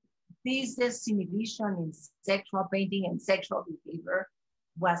 and this disinhibition in sexual painting and sexual behavior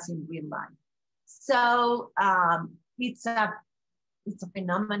was in real life. So it's a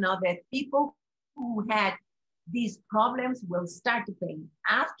phenomenon that people who had these problems will start to paint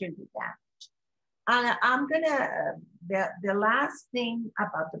after the damage. And I'm gonna, the last thing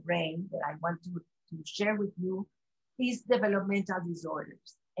about the brain that I want to share with you is developmental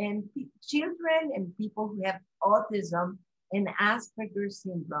disorders. And children and people who have autism and Asperger's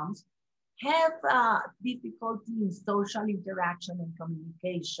syndromes have difficulty in social interaction and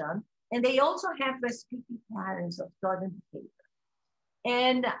communication. And they also have restrictive patterns of thought and behavior.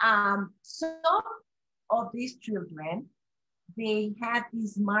 And some of these children, they have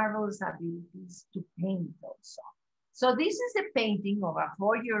these marvelous abilities to paint also. So this is a painting of a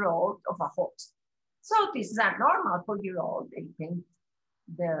 4-year-old of a horse. So this is a normal 4-year-old. They paint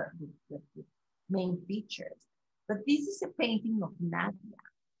the main features. But this is a painting of Nadia.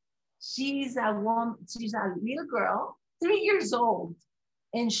 She's a little girl, 3 years old,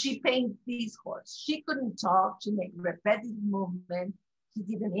 and she painted this horse. She couldn't talk, she made repetitive movement, she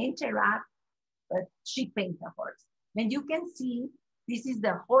didn't interact, but she painted a horse. And you can see, this is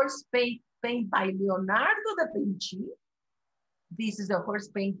the horse paint by Leonardo da Vinci. This is the horse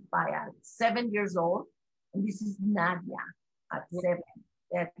paint by a 7 years old, and this is Nadia at 7,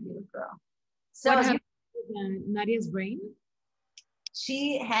 that little girl. So what happened with Nadia's brain?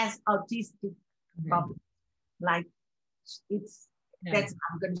 She has autistic problems. Like it's, that's,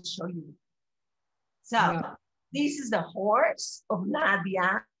 I'm going to show you. So this is the horse of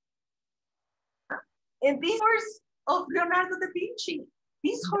Nadia. And this horse of Leonardo da Vinci.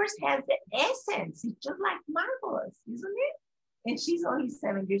 This horse has the essence. It's just like marvelous, isn't it? And she's only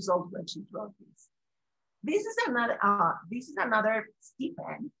 7 years old when she wrote this. This is another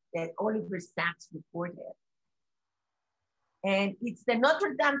Stephen that Oliver Sacks reported. And it's the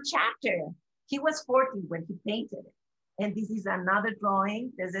Notre Dame chapter. He was 40 when he painted it. And this is another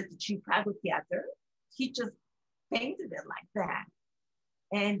drawing. There's at the Chicago Theater. He just painted it like that.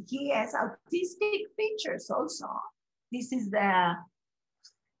 And he has autistic features also. This is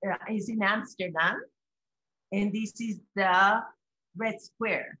is in Amsterdam. And this is the Red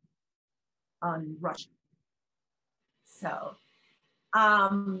Square on Russia. So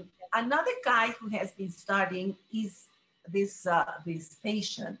another guy who has been studying is this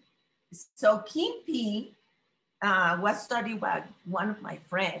patient. So Kim P was studied by one of my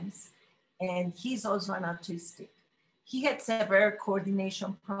friends, and he's also an autistic. He had severe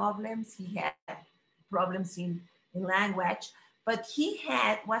coordination problems. He had problems in language, but he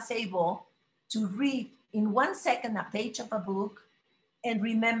was able to read in 1 second a page of a book and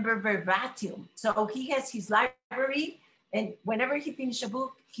remember verbatim. So he has his library, and whenever he finished a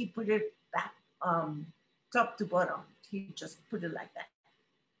book, he put it back top to bottom. He just put it like that.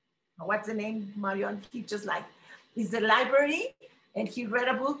 What's the name, Marion? He just like, it's the library, and he read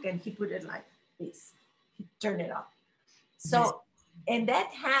a book and he put it like this. He turned it off. So, and that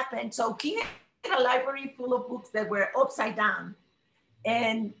happened. So he had a library full of books that were upside down.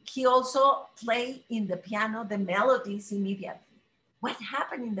 And he also played in the piano the melodies immediately. What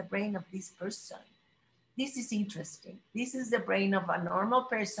happened in the brain of this person? This is interesting. This is the brain of a normal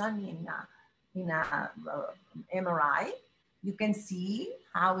person in a MRI. You can see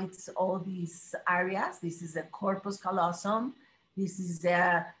how it's all these areas. This is the corpus callosum. This is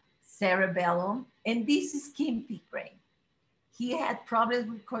the cerebellum. And this is Kimpi brain. He had problems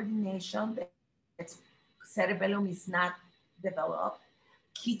with coordination. The cerebellum is not developed.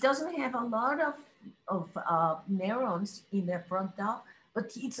 He doesn't have a lot of neurons in the frontal,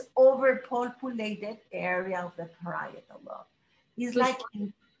 but it's overpopulated area of the parietal lobe. It's like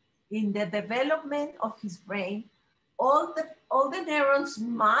in the development of his brain, all the neurons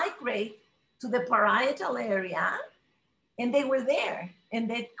migrate to the parietal area, and they were there, and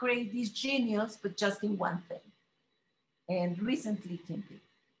they create this genius, but just in one thing. And recently, Kimpi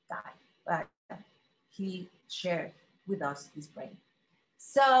died, but he shared with us his brain.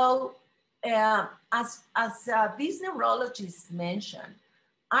 So, as these neurologists mentioned,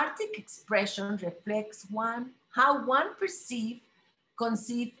 artic expression reflects how one perceives,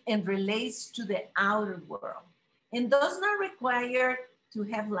 conceives, and relates to the outer world, and does not require to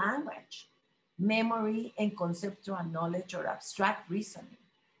have language, memory, and conceptual knowledge or abstract reasoning.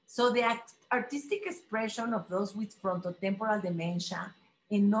 So the artistic expression of those with frontotemporal dementia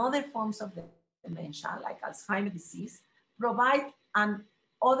and other forms of dementia, like Alzheimer's disease, provide an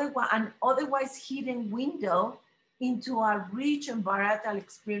otherwise hidden window into a rich and varied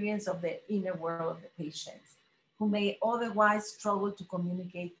experience of the inner world of the patients, who may otherwise struggle to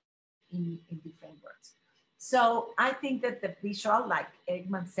communicate in different words. So I think that the visual, like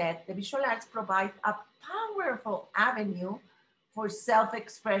Eggman said, the visual arts provide a powerful avenue for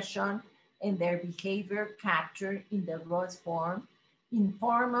self-expression, and their behavior captured in the rawest form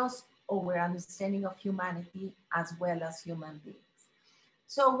inform us our understanding of humanity as well as human beings.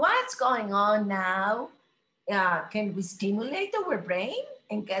 So what's going on now? Can we stimulate our brain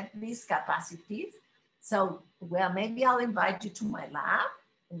and get these capacities? So, well, maybe I'll invite you to my lab,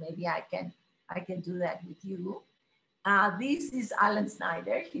 and maybe I can do that with you. This is Alan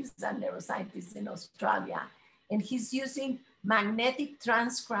Snyder. He's a neuroscientist in Australia, and he's using magnetic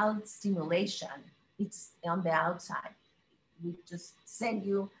transcranial stimulation. It's on the outside. We just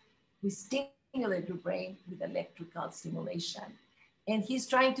we stimulate your brain with electrical stimulation. And he's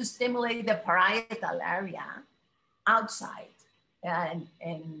trying to stimulate the parietal area outside. And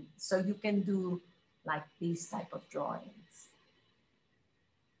so you can do like these type of drawings.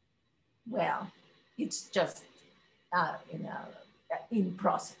 Well, it's just in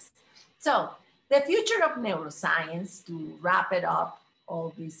process. So the future of neuroscience, to wrap it up,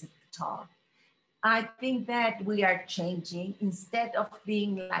 all this talk, I think that we are changing. Instead of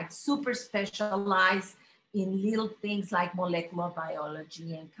being like super specialized in little things like molecular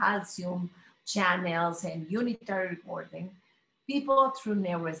biology and calcium channels and unitary reporting, people through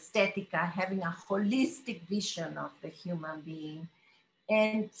neuroaesthetica having a holistic vision of the human being,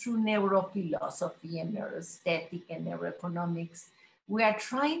 and through neurophilosophy and neuroaesthetic and neuroeconomics, we are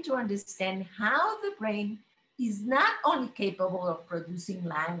trying to understand how the brain is not only capable of producing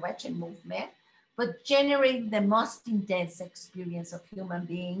language and movement, but generating the most intense experience of human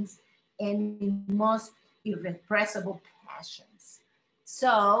beings and most irrepressible passions.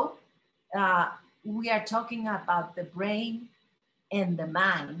 So we are talking about the brain and the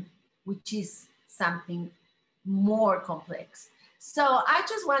mind, which is something more complex. So I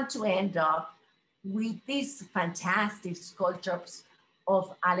just want to end up with these fantastic sculptures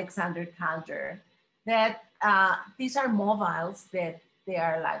of Alexander Calder that these are mobiles that they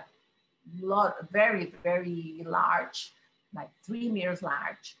are like very, very large, like 3 meters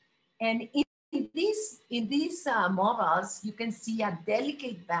large. And in these mobiles, you can see a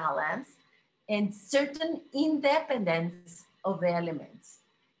delicate balance and certain independence of the elements.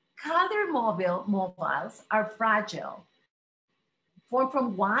 Color mobiles are fragile, formed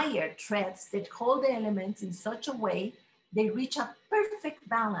from wire threads that hold the elements in such a way they reach a perfect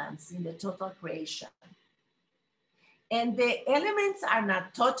balance in the total creation. And the elements are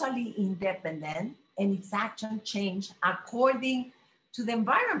not totally independent, and its action change according to the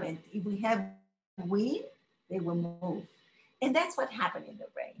environment. If we have wind, they will move. And that's what happened in the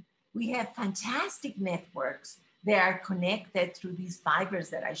brain. We have fantastic networks that are connected through these fibers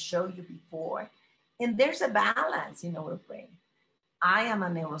that I showed you before. And there's a balance in our brain. I am a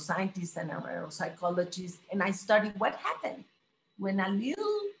neuroscientist and a neuropsychologist, and I study what happened when a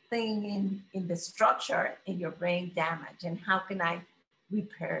little thing in the structure in your brain damage, and how can I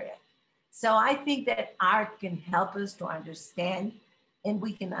repair it. So I think that art can help us to understand, and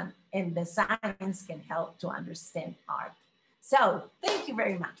we can, and the science can help to understand art. So thank you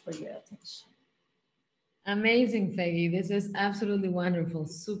very much for your attention. Amazing, Feggy. This is absolutely wonderful.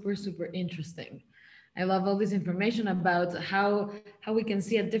 Super, super interesting. I love all this information about how we can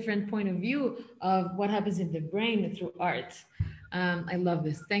see a different point of view of what happens in the brain through art. I love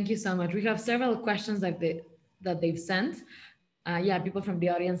this. Thank you so much. We have several questions that they've sent. Yeah, people from the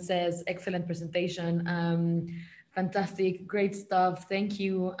audience says excellent presentation. Fantastic, great stuff. Thank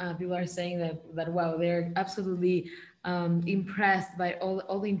you. People are saying that wow, they're absolutely impressed by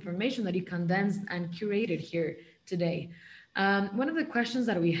all the information that you condensed and curated here today. One of the questions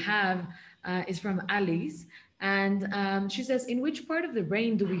that we have is from Alice, and she says, in which part of the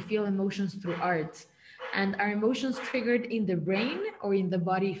brain do we feel emotions through art? And are emotions triggered in the brain or in the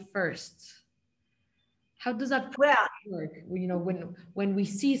body first? How does that work? You know, when we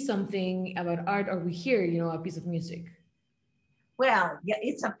see something about art or we hear, you know, a piece of music. Well, yeah,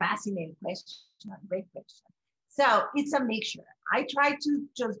 it's a fascinating question, a great question. So it's a mixture. I try to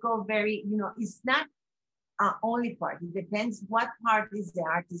just go very, you know, it's not only part. It depends what part is the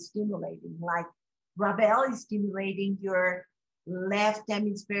artist stimulating. Like Ravel is stimulating your left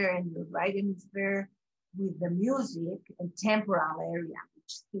hemisphere and your right hemisphere with the music and temporal area, which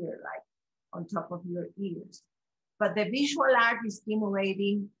is here, like on top of your ears. But the visual art is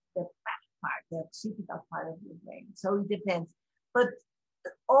stimulating the back part, the occipital part of your brain. So it depends. But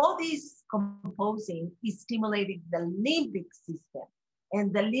all this composing is stimulating the limbic system.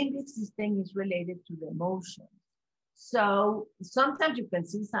 And the limbic system is related to the emotions. So sometimes you can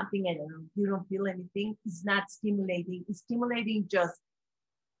see something and you don't feel anything. It's not stimulating. It's stimulating just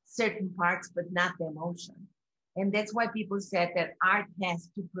certain parts, but not the emotion. And that's why people said that art has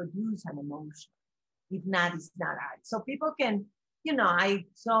to produce an emotion. If not, it's not art. So people can, you know, I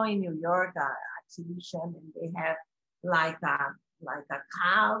saw in New York an exhibition, and they have like a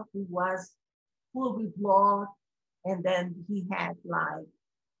cow who was full with blood, and then he had like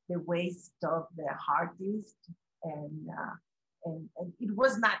the waist of the artist, and it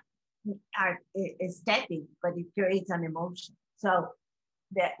was not art, aesthetic, but it creates an emotion. So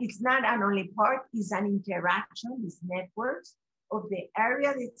that it's not an only part, it's an interaction, it's networks of the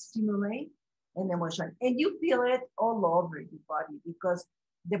area that stimulate and emotion. And you feel it all over the body because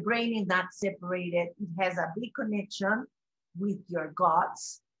the brain is not separated. It has a big connection with your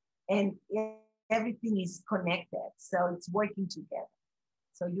guts, and everything is connected. So it's working together.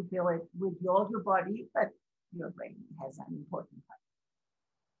 So you feel it with all your body, but your brain has an important part.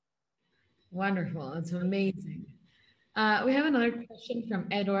 Wonderful. That's amazing. We have another question from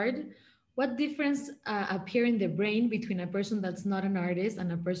Edward. What difference appear in the brain between a person that's not an artist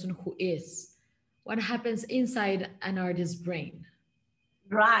and a person who is? What happens inside an artist's brain?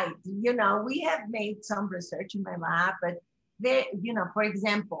 Right. You know, we have made some research in my lab, but there, you know, for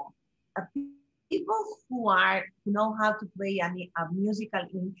example, people who know how to play a musical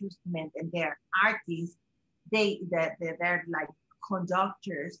instrument and they're artists, they're like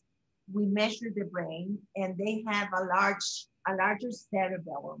conductors. We measure the brain, and they have a larger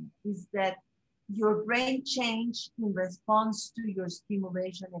cerebellum. Is that your brain change in response to your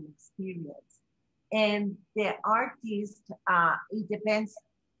stimulation and experience? And the artist, it depends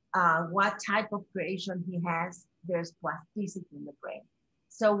what type of creation he has. There's plasticity in the brain.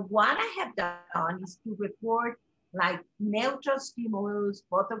 So what I have done is to record like neutral stimulus,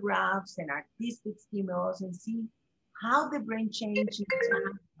 photographs, and artistic stimulus, and see how the brain changes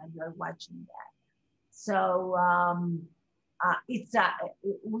when you're watching that. So I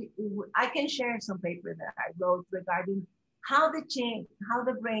can share some paper that I wrote regarding how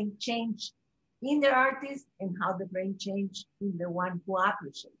the brain changed in the artist and how the brain changed in the one who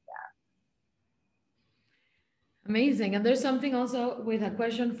appreciates that. Amazing. And there's something also with a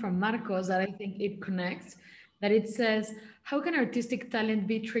question from Marcos that I think it connects, that it says, how can artistic talent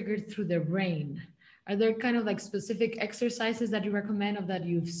be triggered through the brain? Are there kind of like specific exercises that you recommend or that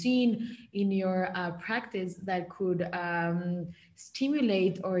you've seen in your practice that could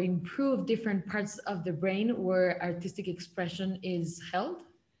stimulate or improve different parts of the brain where artistic expression is held?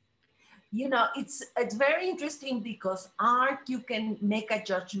 You know, it's very interesting because art, you can make a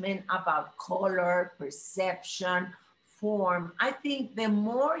judgment about color, perception, form. I think the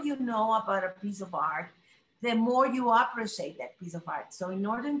more you know about a piece of art, the more you appreciate that piece of art. So in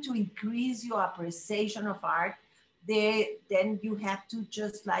order to increase your appreciation of art, then you have to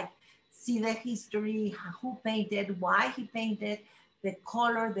just like see the history, who painted, why he painted, the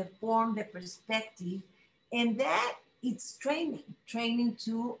color, the form, the perspective, and that it's training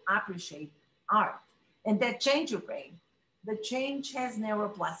to appreciate art. And that change your brain. The change has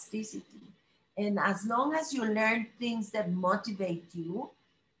neuroplasticity. And as long as you learn things that motivate you,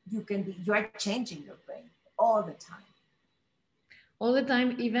 you are changing your brain all the time. All the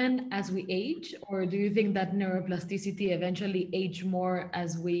time, even as we age? Or do you think that neuroplasticity eventually age more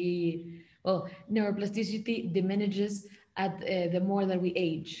as neuroplasticity diminishes at the more that we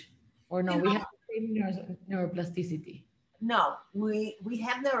age? Or no, You we know, have the same neuroplasticity? no, we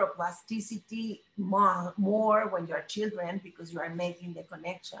have neuroplasticity more when you're children because you are making the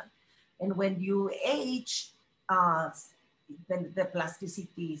connection. And when you age, then the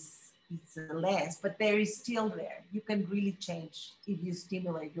plasticity is less, but there is still there. You can really change if you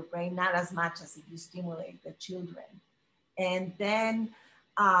stimulate your brain, not as much as if you stimulate the children. And then,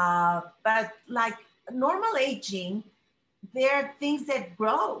 but like normal aging, there are things that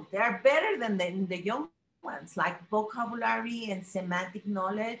grow. They are better than the young ones, like vocabulary and semantic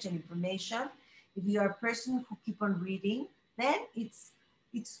knowledge and information. If you are a person who keep on reading, then it's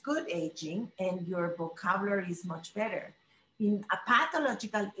good aging and your vocabulary is much better. In a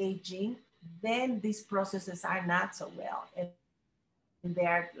pathological aging, then these processes are not so well. And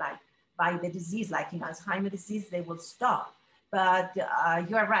they're like by the disease, like in Alzheimer's disease, they will stop. But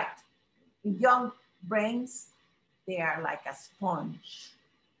you are right. In young brains, they are like a sponge.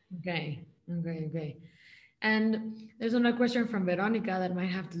 Okay. And there's another question from Veronica that might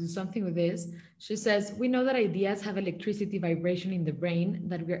have to do something with this. She says, we know that ideas have electricity vibration in the brain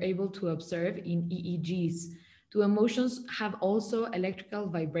that we are able to observe in EEGs. Do emotions have also electrical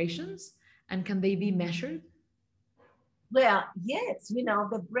vibrations? And can they be measured? Well, yes, you know,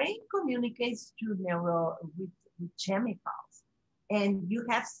 the brain communicates through with chemicals, and you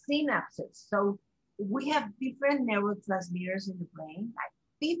have synapses. So we have different neurotransmitters in the brain, like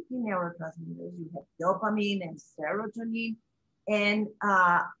 50 neurotransmitters. You have dopamine and serotonin, and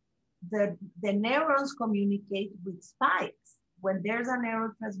the neurons communicate with spikes. When there's a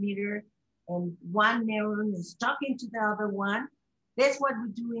neurotransmitter and one neuron is talking to the other one, that's what we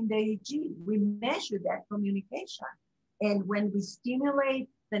do in the EEG. We measure that communication. And when we stimulate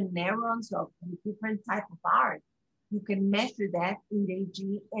the neurons of different type of art, you can measure that in the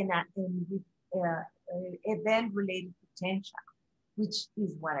EEG and with event-related potential, which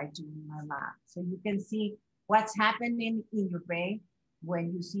is what I do in my lab. So you can see what's happening in your brain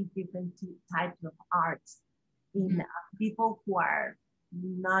when you see different types of arts in people who are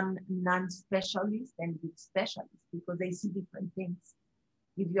non-specialists and with specialists, because they see different things.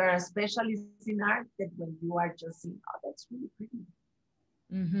 If you are a specialist in art, that when you are just seeing, oh, that's really pretty.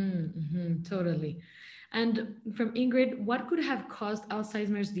 Totally. And from Ingrid, what could have caused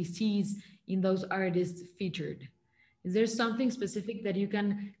Alzheimer's disease in those artists featured? Is there something specific that you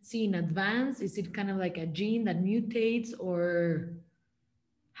can see in advance? Is it kind of like a gene that mutates, or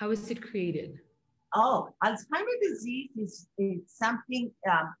how is it created? Oh, Alzheimer's disease is something,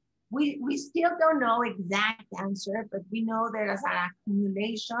 we still don't know exact answer, but we know there is an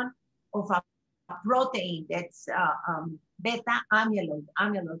accumulation of a protein that's beta amyloid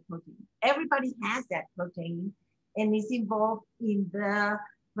protein. Everybody has that protein and is involved in the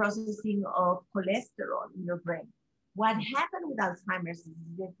processing of cholesterol in your brain. What happened with Alzheimer's is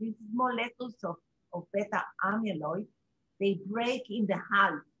that these molecules of beta amyloid, they break in the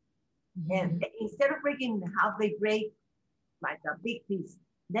half. And instead of breaking in half, they break like a big piece.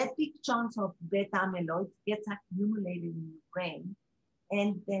 That big chunks of beta amyloid gets accumulated in your brain,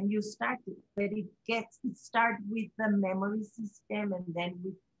 and then you start it. But it starts with the memory system, and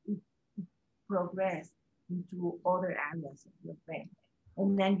then it progress into other areas of your brain.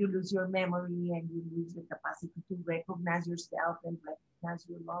 And then you lose your memory and you lose the capacity to recognize yourself and recognize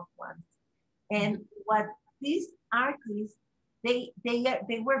your loved ones. And what these artists, they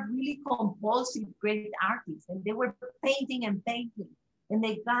were really compulsive, great artists, and they were painting and painting, and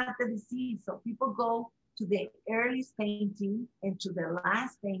they got the disease. So people go to the earliest painting and to the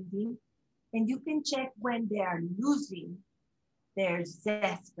last painting, and you can check when they are losing their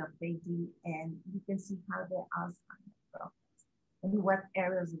zest of painting, and you can see how their Alzheimer's process and what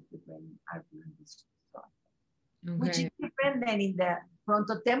areas of the brain are being destroyed. Which is different than in the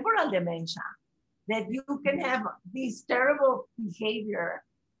frontotemporal dementia, that you can have this terrible behavior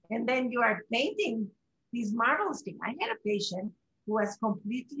and then you are painting these marvelous things. I had a patient who was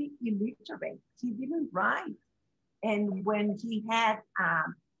completely illiterate. He didn't write. And when he had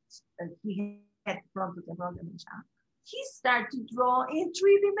frontotemporal dementia, he started to draw in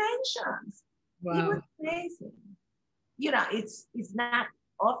 3 dimensions. Wow. It was amazing. You know, it's not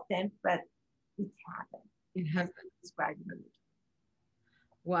often, but it happened. It has been described in the literature.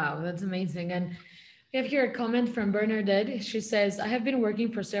 Wow, that's amazing. And we have here a comment from Bernadette. She says, I have been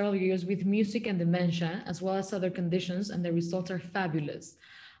working for several years with music and dementia, as well as other conditions, and the results are fabulous.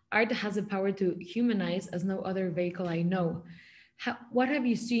 Art has the power to humanize as no other vehicle I know. What have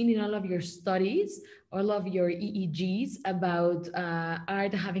you seen in all of your studies, all of your EEGs about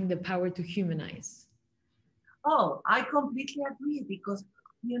art having the power to humanize? Oh, I completely agree because,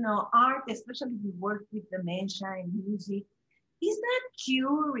 you know, art, especially if you work with dementia and music, is not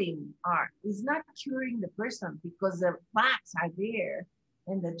curing art. It's not curing the person because the facts are there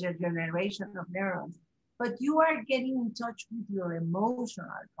and the degeneration of neurons. But you are getting in touch with your emotional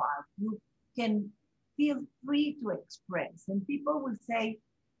part. You can feel free to express. And people will say,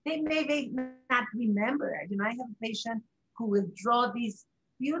 they may not remember. You know, I have a patient who will draw these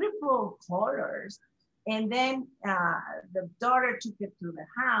beautiful colors. And then the daughter took it to the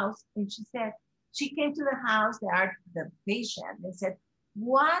house and she said, she came to the house, the patient, and said,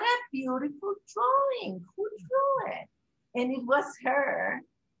 what a beautiful drawing. Who drew it? And it was her.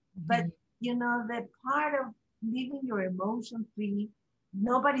 But, you know, the part of living your emotion free,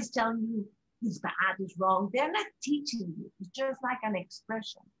 nobody's telling you it's bad, it's wrong. They're not teaching you. It's just like an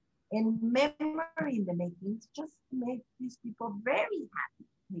expression. And memory in the makings just make these people very happy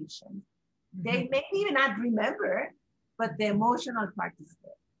patients. They may even not remember, but the emotional part is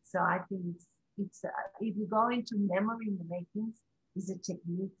there. So I think it's if you go into memory in the makings, is a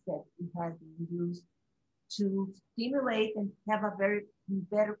technique that it has been used to stimulate and have a very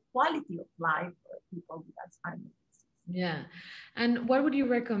better quality of life for people with Alzheimer's. Yeah. And what would you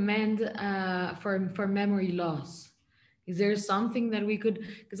recommend for memory loss? Is there something that we could,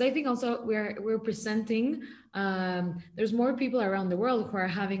 because I think also we're presenting, there's more people around the world who are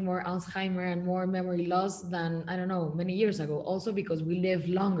having more Alzheimer and more memory loss than, I don't know, many years ago, also because we live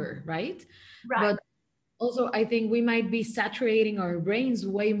longer, right? Right. But also I think we might be saturating our brains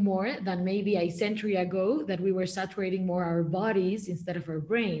way more than maybe a century ago, that we were saturating more our bodies instead of our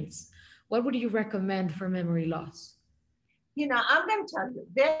brains. What would you recommend for memory loss? You know, I'm going to tell you,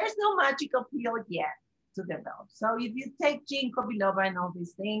 there's no magical pill yet to develop. So if you take ginkgo biloba and all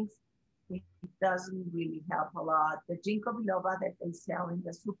these things, it doesn't really help a lot. The ginkgo biloba that they sell in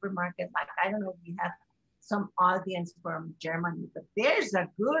the supermarket, like, I don't know if you have some audience from Germany, but there's a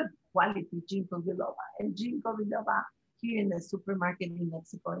good quality ginkgo biloba. And ginkgo biloba here in the supermarket in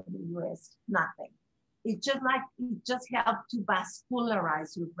Mexico and the US, nothing. It just helps to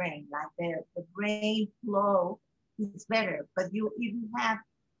vascularize your brain, like the brain flow is better. But if you have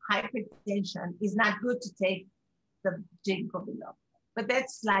hypertension, it's not good to take the ginkgo biloba. But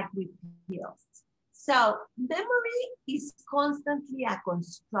that's like with pills. So memory is constantly a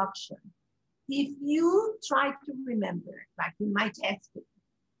construction. If you try to remember, like in my test,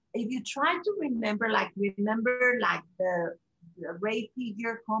 if you try to remember the ray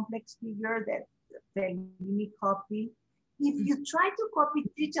figure, complex figure that Feggy copied, if you try to copy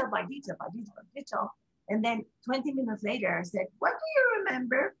detail by detail by detail by detail, and then 20 minutes later, I said, what do you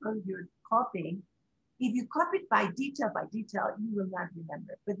remember from your copying? If you copy it by detail, you will not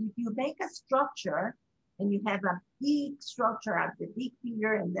remember. But if you make a structure and you have a big structure of the big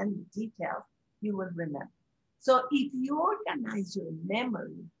figure and then the details, you will remember. So if you organize your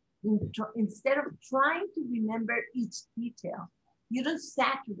memory, instead of trying to remember each detail, you don't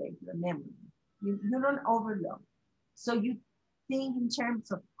saturate your memory. You don't overload. So you think in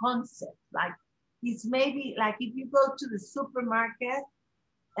terms of concept, like it's maybe like if you go to the supermarket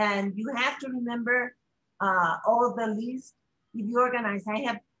and you have to remember all the list, if you organize, I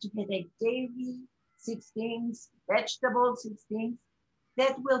have to get a dairy, 6 things, vegetables, 6 things,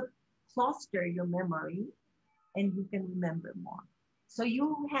 that will cluster your memory and you can remember more. So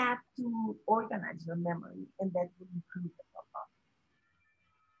you have to organize your memory, and that will improve it a lot.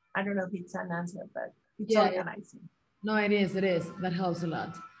 I don't know if it's an answer, but it's Yeah, organizing. no, it is. It is. That helps a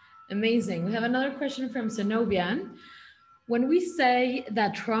lot. Amazing. We have another question from Zenobia. When we say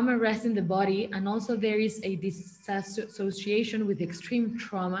that trauma rests in the body and also there is a disassociation with extreme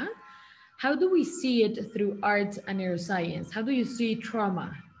trauma, how do we see it through art and neuroscience? How do you see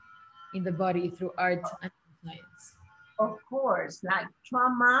trauma in the body through art and neuroscience? Of course, like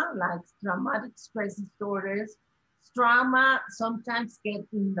trauma, like traumatic stress disorders, trauma sometimes get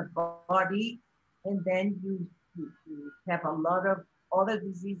in the body, and then you have a lot of other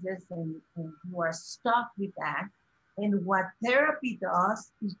diseases, and you are stuck with that. And what therapy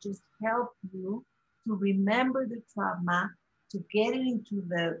does is just help you to remember the trauma, to get it into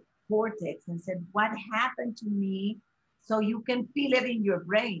the cortex and say, what happened to me? So you can feel it in your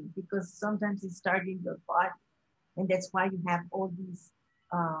brain, because sometimes it starts in your body. And that's why you have all these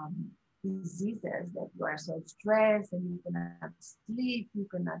diseases, that you are so stressed and you cannot sleep, you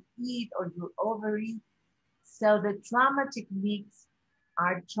cannot eat, or you overeat. So the trauma techniques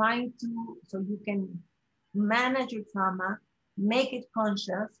are trying to, so you can manage your trauma, make it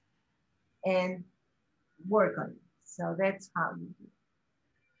conscious, and work on it. So that's how you do it.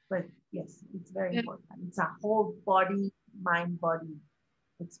 But yes, it's very Yeah. important. It's a whole body, mind, body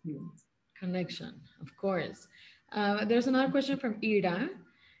experience. Connection, of course. There's another question from Ira.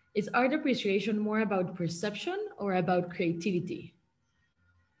 Is art appreciation more about perception or about creativity?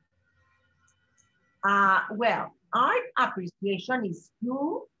 Well, art appreciation is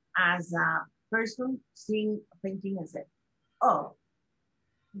you as a person seeing, thinking and saying, oh,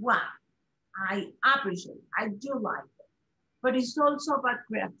 wow, I appreciate it. I do like it. But it's also about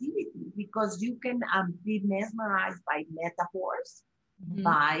creativity, because you can be mesmerized by metaphors, Mhm.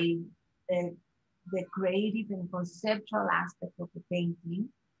 by the, the creative and conceptual aspect of the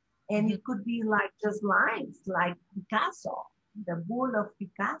painting. And Mhm. it could be like just lines, like Picasso, the bull of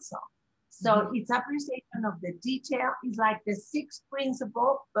Picasso. So Mhm. it's appreciation of the detail. It's like the sixth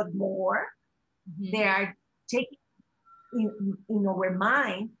principle, but more. They Mhm. are taking in our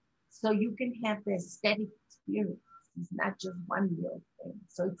mind, so you can have the aesthetic experience. It's not just one little thing.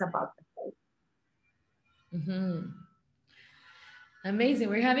 So it's about the whole. Mhm. Amazing.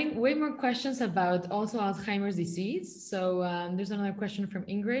 We're having way more questions about also Alzheimer's disease. So there's another question from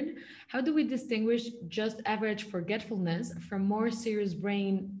Ingrid. How do we distinguish just average forgetfulness from more serious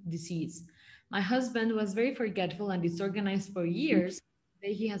brain disease? My husband was very forgetful and disorganized for years.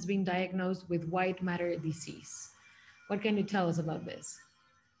 Today he has been diagnosed with white matter disease. What can you tell us about this?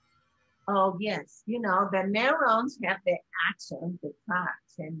 Oh, yes. You know, the neurons have the axons, the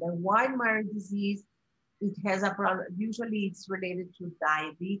tracks, and the white matter disease, it has a problem. Usually it's related to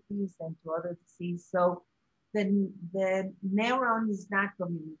diabetes and to other disease. So the neuron is not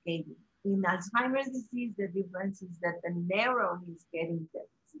communicating. In Alzheimer's disease, the difference is that the neuron is getting the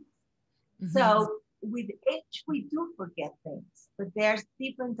disease. Mhm. So with age, we do forget things, but there's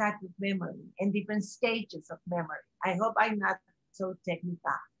different types of memory and different stages of memory. I hope I'm not so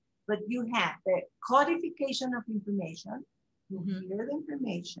technical, but you have the codification of information, you Mhm. hear the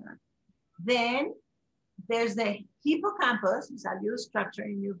information, then there's the hippocampus, it's a little structure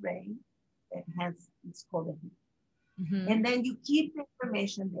in your brain that has, it's called a hippocampus. And Mhm. then you keep the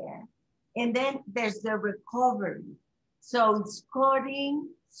information there. And then there's the recovery. So it's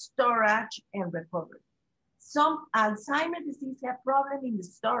coding, storage, and recovery. Some Alzheimer's disease have problem in the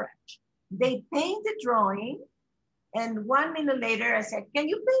storage. They paint the drawing, and 1 minute later I said, can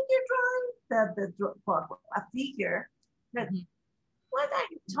you paint your drawing? A figure. That, Mhm. what are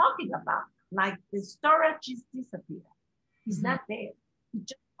you talking about? Like the storage is disappeared. It's Mhm. not there. It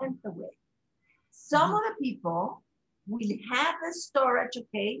just went away. Some Mhm. of the people will have the storage,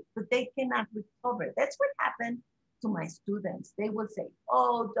 okay, but they cannot recover. That's what happened to my students. They will say,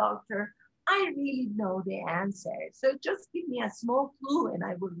 oh, doctor, I really know the answer. So just give me a small clue and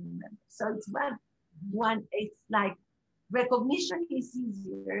I will remember. So it's it's like recognition is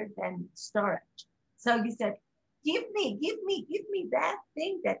easier than storage. So you said, give me that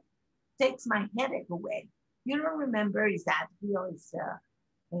thing that takes my headache away. You don't remember is that real?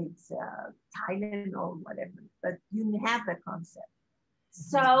 It's Tylenol, whatever, but you have the concept.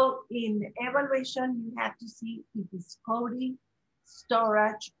 So in evaluation, you have to see if it's coding,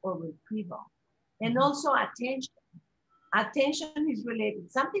 storage, or retrieval. And Mhm. also attention. Attention is related,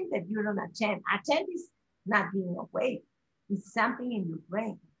 something that you don't attend. Attend is not being awake. It's something in your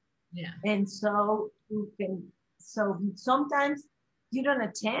brain. Yeah. And so you can, so sometimes you don't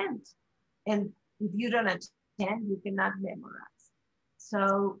attend. And if you don't attend, you cannot memorize.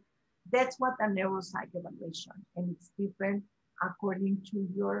 So that's what a neuropsych evaluation, and it's different according to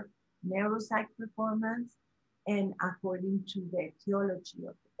your neuropsych performance and according to the etiology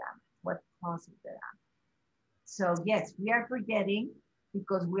of the damage, what causes the damage. So yes, we are forgetting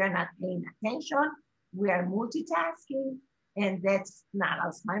because we are not paying attention. We are multitasking, and that's not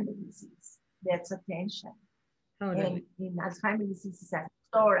Alzheimer's disease. That's attention. Totally. And in Alzheimer's disease, it's a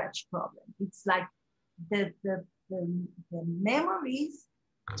storage problem. It's like the memories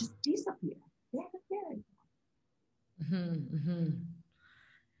just disappear. They're there.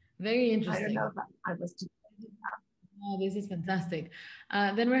 Very I interesting. don't know if I was too. Oh, this is fantastic.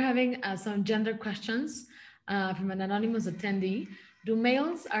 Then we're having some gender questions from an anonymous attendee. Do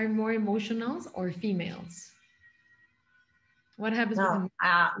males are more emotional or females? What happens with No, them?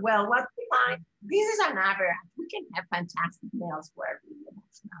 well, what we find, this is an average. We can have fantastic males who are really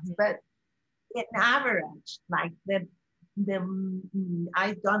emotional, but in average, like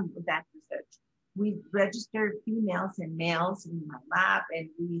I've done that research. We register females and males in my lab, and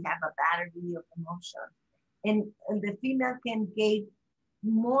we have a battery of emotions. And the female can get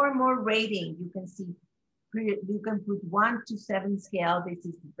more and more rating. You can see, you can put 1 to 7 scale. This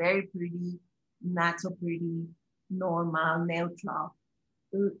is very pretty, not so pretty, normal, neutral,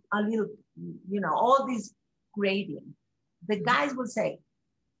 a little, all these grading. The guys will say,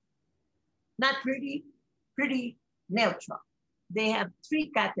 not pretty, pretty, neutral. They have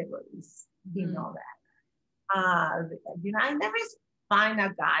 3 categories, you know that. I never find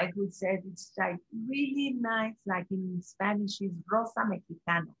a guy who said it's like really nice, like in Spanish is rosa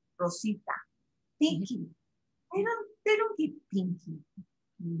mexicano, rosita, pinky. They don't keep pinky.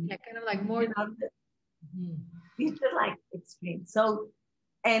 Yeah, kind of like more. It's just like extreme. So,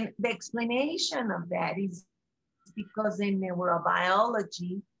 and the explanation of that is because in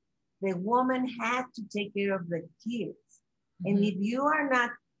neurobiology, the woman had to take care of the kids. And if you are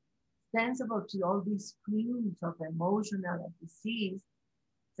not sensible to all these clues of emotional disease,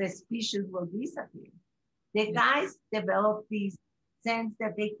 the species will disappear. The guys develop this sense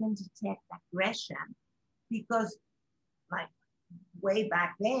that they can detect aggression because, like, way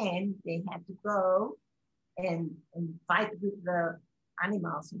back then, they had to go and fight with the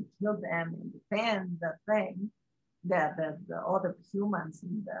animals and kill them and defend the thing, the other humans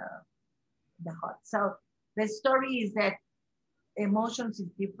in the hut. So the story is that emotions is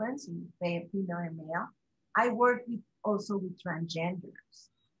different in female and male. I work also with transgenders,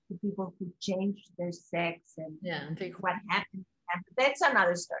 the people who change their sex and what happened. That's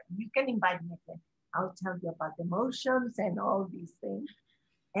another story. You can invite me again. I'll tell you about emotions and all these things.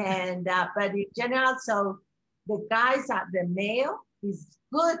 And but in general, so the guys are the male is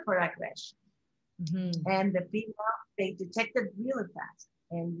good for aggression, and the female they detect it really fast,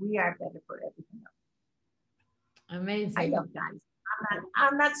 and we are better for everything else. Amazing. I love guys.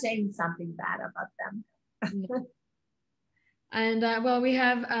 I'm not saying something bad about them. And well, we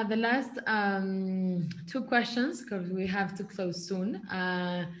have the last 2 questions because we have to close soon.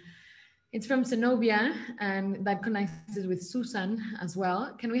 It's from Zenobia, and that connects with Susan as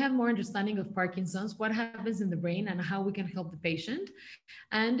well. Can we have more understanding of Parkinson's? What happens in the brain and how we can help the patient?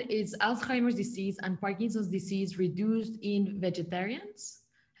 And is Alzheimer's disease and Parkinson's disease reduced in vegetarians?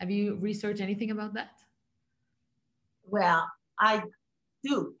 Have you researched anything about that? Well, I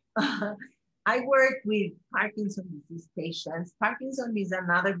do. I work with Parkinson's disease patients. Parkinson's is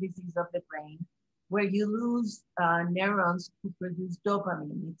another disease of the brain where you lose neurons to produce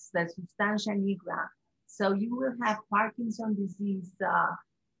dopamine. It's the substantia nigra. So you will have Parkinson's disease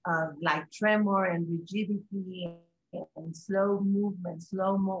like tremor and rigidity and slow movement,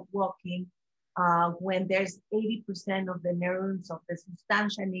 walking, when there's 80% of the neurons of the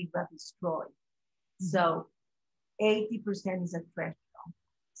substantia nigra destroyed. So 80% is a threshold.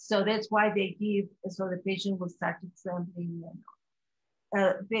 So that's why they give, so the patient will start to trembling.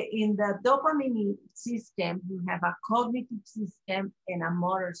 In the dopamine system, you have a cognitive system and a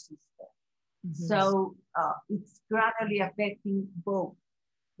motor system. So it's gradually affecting both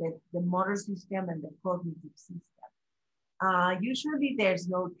the motor system and the cognitive system. Usually there's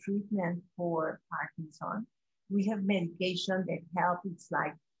no treatment for Parkinson. We have medication that help. It's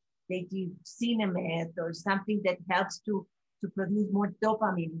like they give Cinemed or something that helps to produce more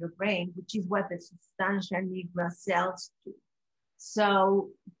dopamine in your brain, which is what the substantia nigra cells do. So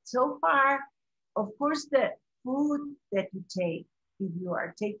far, of course, the food that you take, if you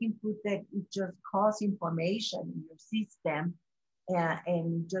are taking food that it just causes inflammation in your system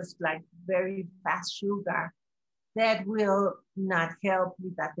and just like very fast sugar, that will not help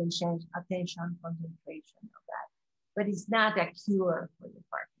with attention concentration of that. But it's not a cure for the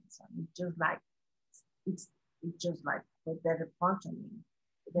Parkinson. It's just like for better functioning.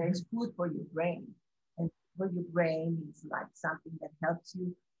 There is food for your brain, and for your brain. It's like something that helps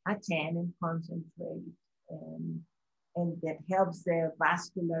you attend and concentrate, and that helps the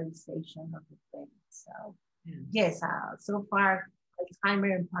vascularization of the brain. So yes, so far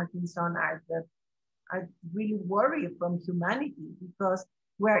Alzheimer and Parkinson are really worry from humanity because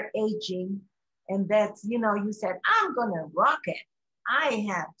we're aging, and that's, you said, I'm gonna rock it. I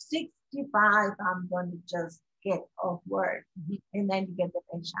have 65, I'm gonna just get off work. And then you get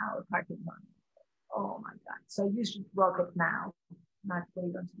dementia or Parkinson. Oh my God. So you should rock it now, not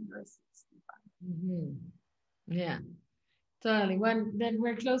wait until you're 65. Yeah, totally. Then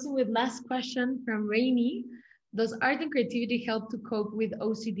we're closing with last question from Rainy. Does art and creativity help to cope with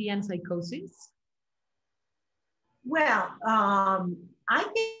OCD and psychosis? Well, I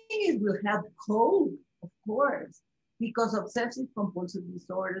think it will help cope, of course, because obsessive compulsive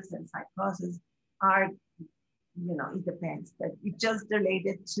disorders and psychosis are, it depends, but it's just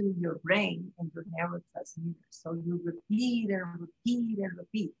related to your brain and your neurotransmitters. So you repeat and repeat and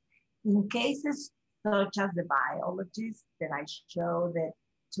repeat. In cases such as the biologist that I showed that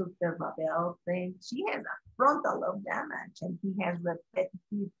took the Ravel thing, she has a frontal lobe damage and he has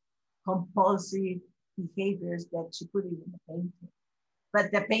repetitive compulsive behaviors that she put in the painting.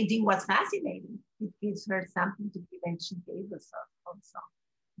 But the painting was fascinating. It gives her something to give, and she gave us also.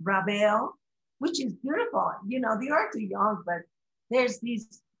 Ravel, which is beautiful. They are too young, but there's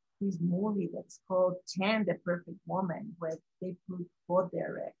this movie that's called 10, The Perfect Woman, where they put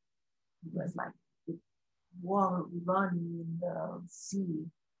Baudelaire. It was like the wall running in the sea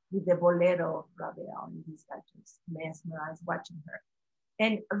with the bolero of Ravel, and he's got just mesmerized watching her.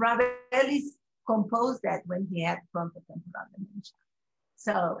 And Ravel is composed that when he had frontotemporal dementia.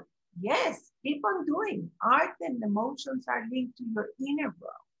 So yes, keep on doing. Art and emotions are linked to your inner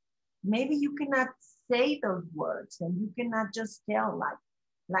world. Maybe you cannot say those words, and you cannot just tell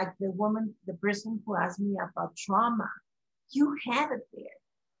like the person who asked me about trauma. You have it there,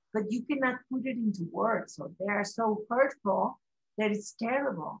 but you cannot put it into words. So they are so hurtful that it's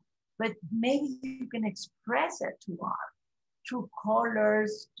terrible. But maybe you can express it to art, through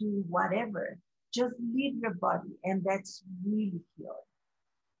colors, to whatever. Just leave your body, and that's really healing.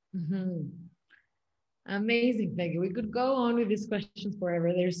 Amazing, Feggy. We could go on with these questions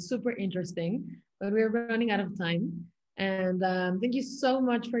forever. They're super interesting, but we're running out of time. And thank you so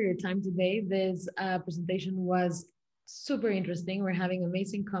much for your time today. This presentation was super interesting. We're having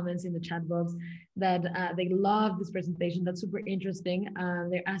amazing comments in the chat box that they love this presentation. That's super interesting.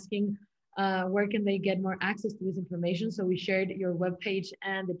 They're asking where can they get more access to this information. So we shared your webpage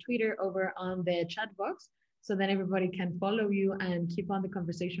and the Twitter over on the chat box so that everybody can follow you and keep on the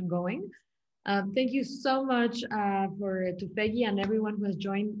conversation going. Thank you so much to Feggy and everyone who has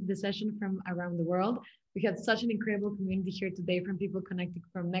joined the session from around the world. We had such an incredible community here today, from people connected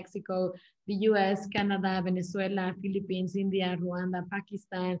from Mexico, the US, Canada, Venezuela, Philippines, India, Rwanda,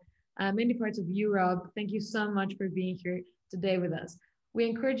 Pakistan, many parts of Europe. Thank you so much for being here today with us. We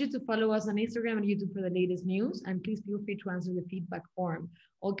encourage you to follow us on Instagram and YouTube for the latest news, and please feel free to answer the feedback form.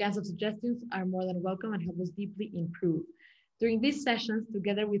 All kinds of suggestions are more than welcome and help us deeply improve. During these sessions,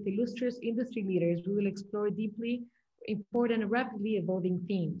 together with illustrious industry leaders, we will explore deeply important and rapidly evolving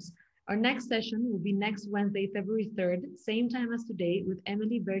themes. Our next session will be next Wednesday, February 3rd, same time as today, with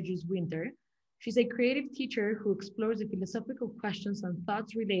Emily Burgess-Winter. She's a creative teacher who explores the philosophical questions and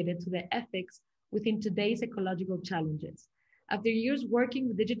thoughts related to the ethics within today's ecological challenges. After years working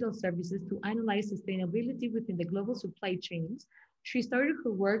with digital services to analyze sustainability within the global supply chains, she started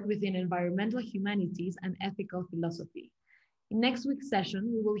her work within environmental humanities and ethical philosophy. In next week's session,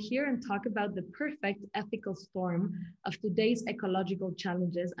 we will hear and talk about the perfect ethical storm of today's ecological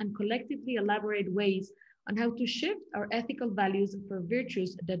challenges and collectively elaborate ways on how to shift our ethical values for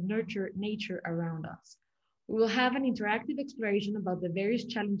virtues that nurture nature around us. We will have an interactive exploration about the various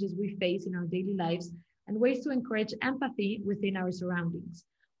challenges we face in our daily lives and ways to encourage empathy within our surroundings.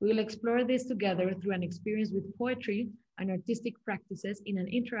 We will explore this together through an experience with poetry and artistic practices in an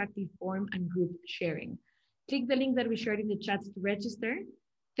interactive form and group sharing. Click the link that we shared in the chats to register.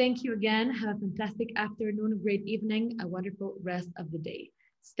 Thank you again. Have a fantastic afternoon, a great evening, a wonderful rest of the day.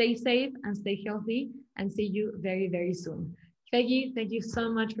 Stay safe and stay healthy, and see you very, very soon. Feggy, thank you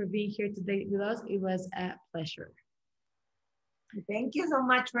so much for being here today with us. It was a pleasure. Thank you so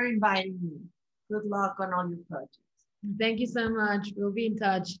much for inviting me. Good luck on all your projects. Thank you so much. We'll be in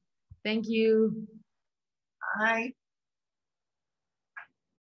touch. Thank you. Bye.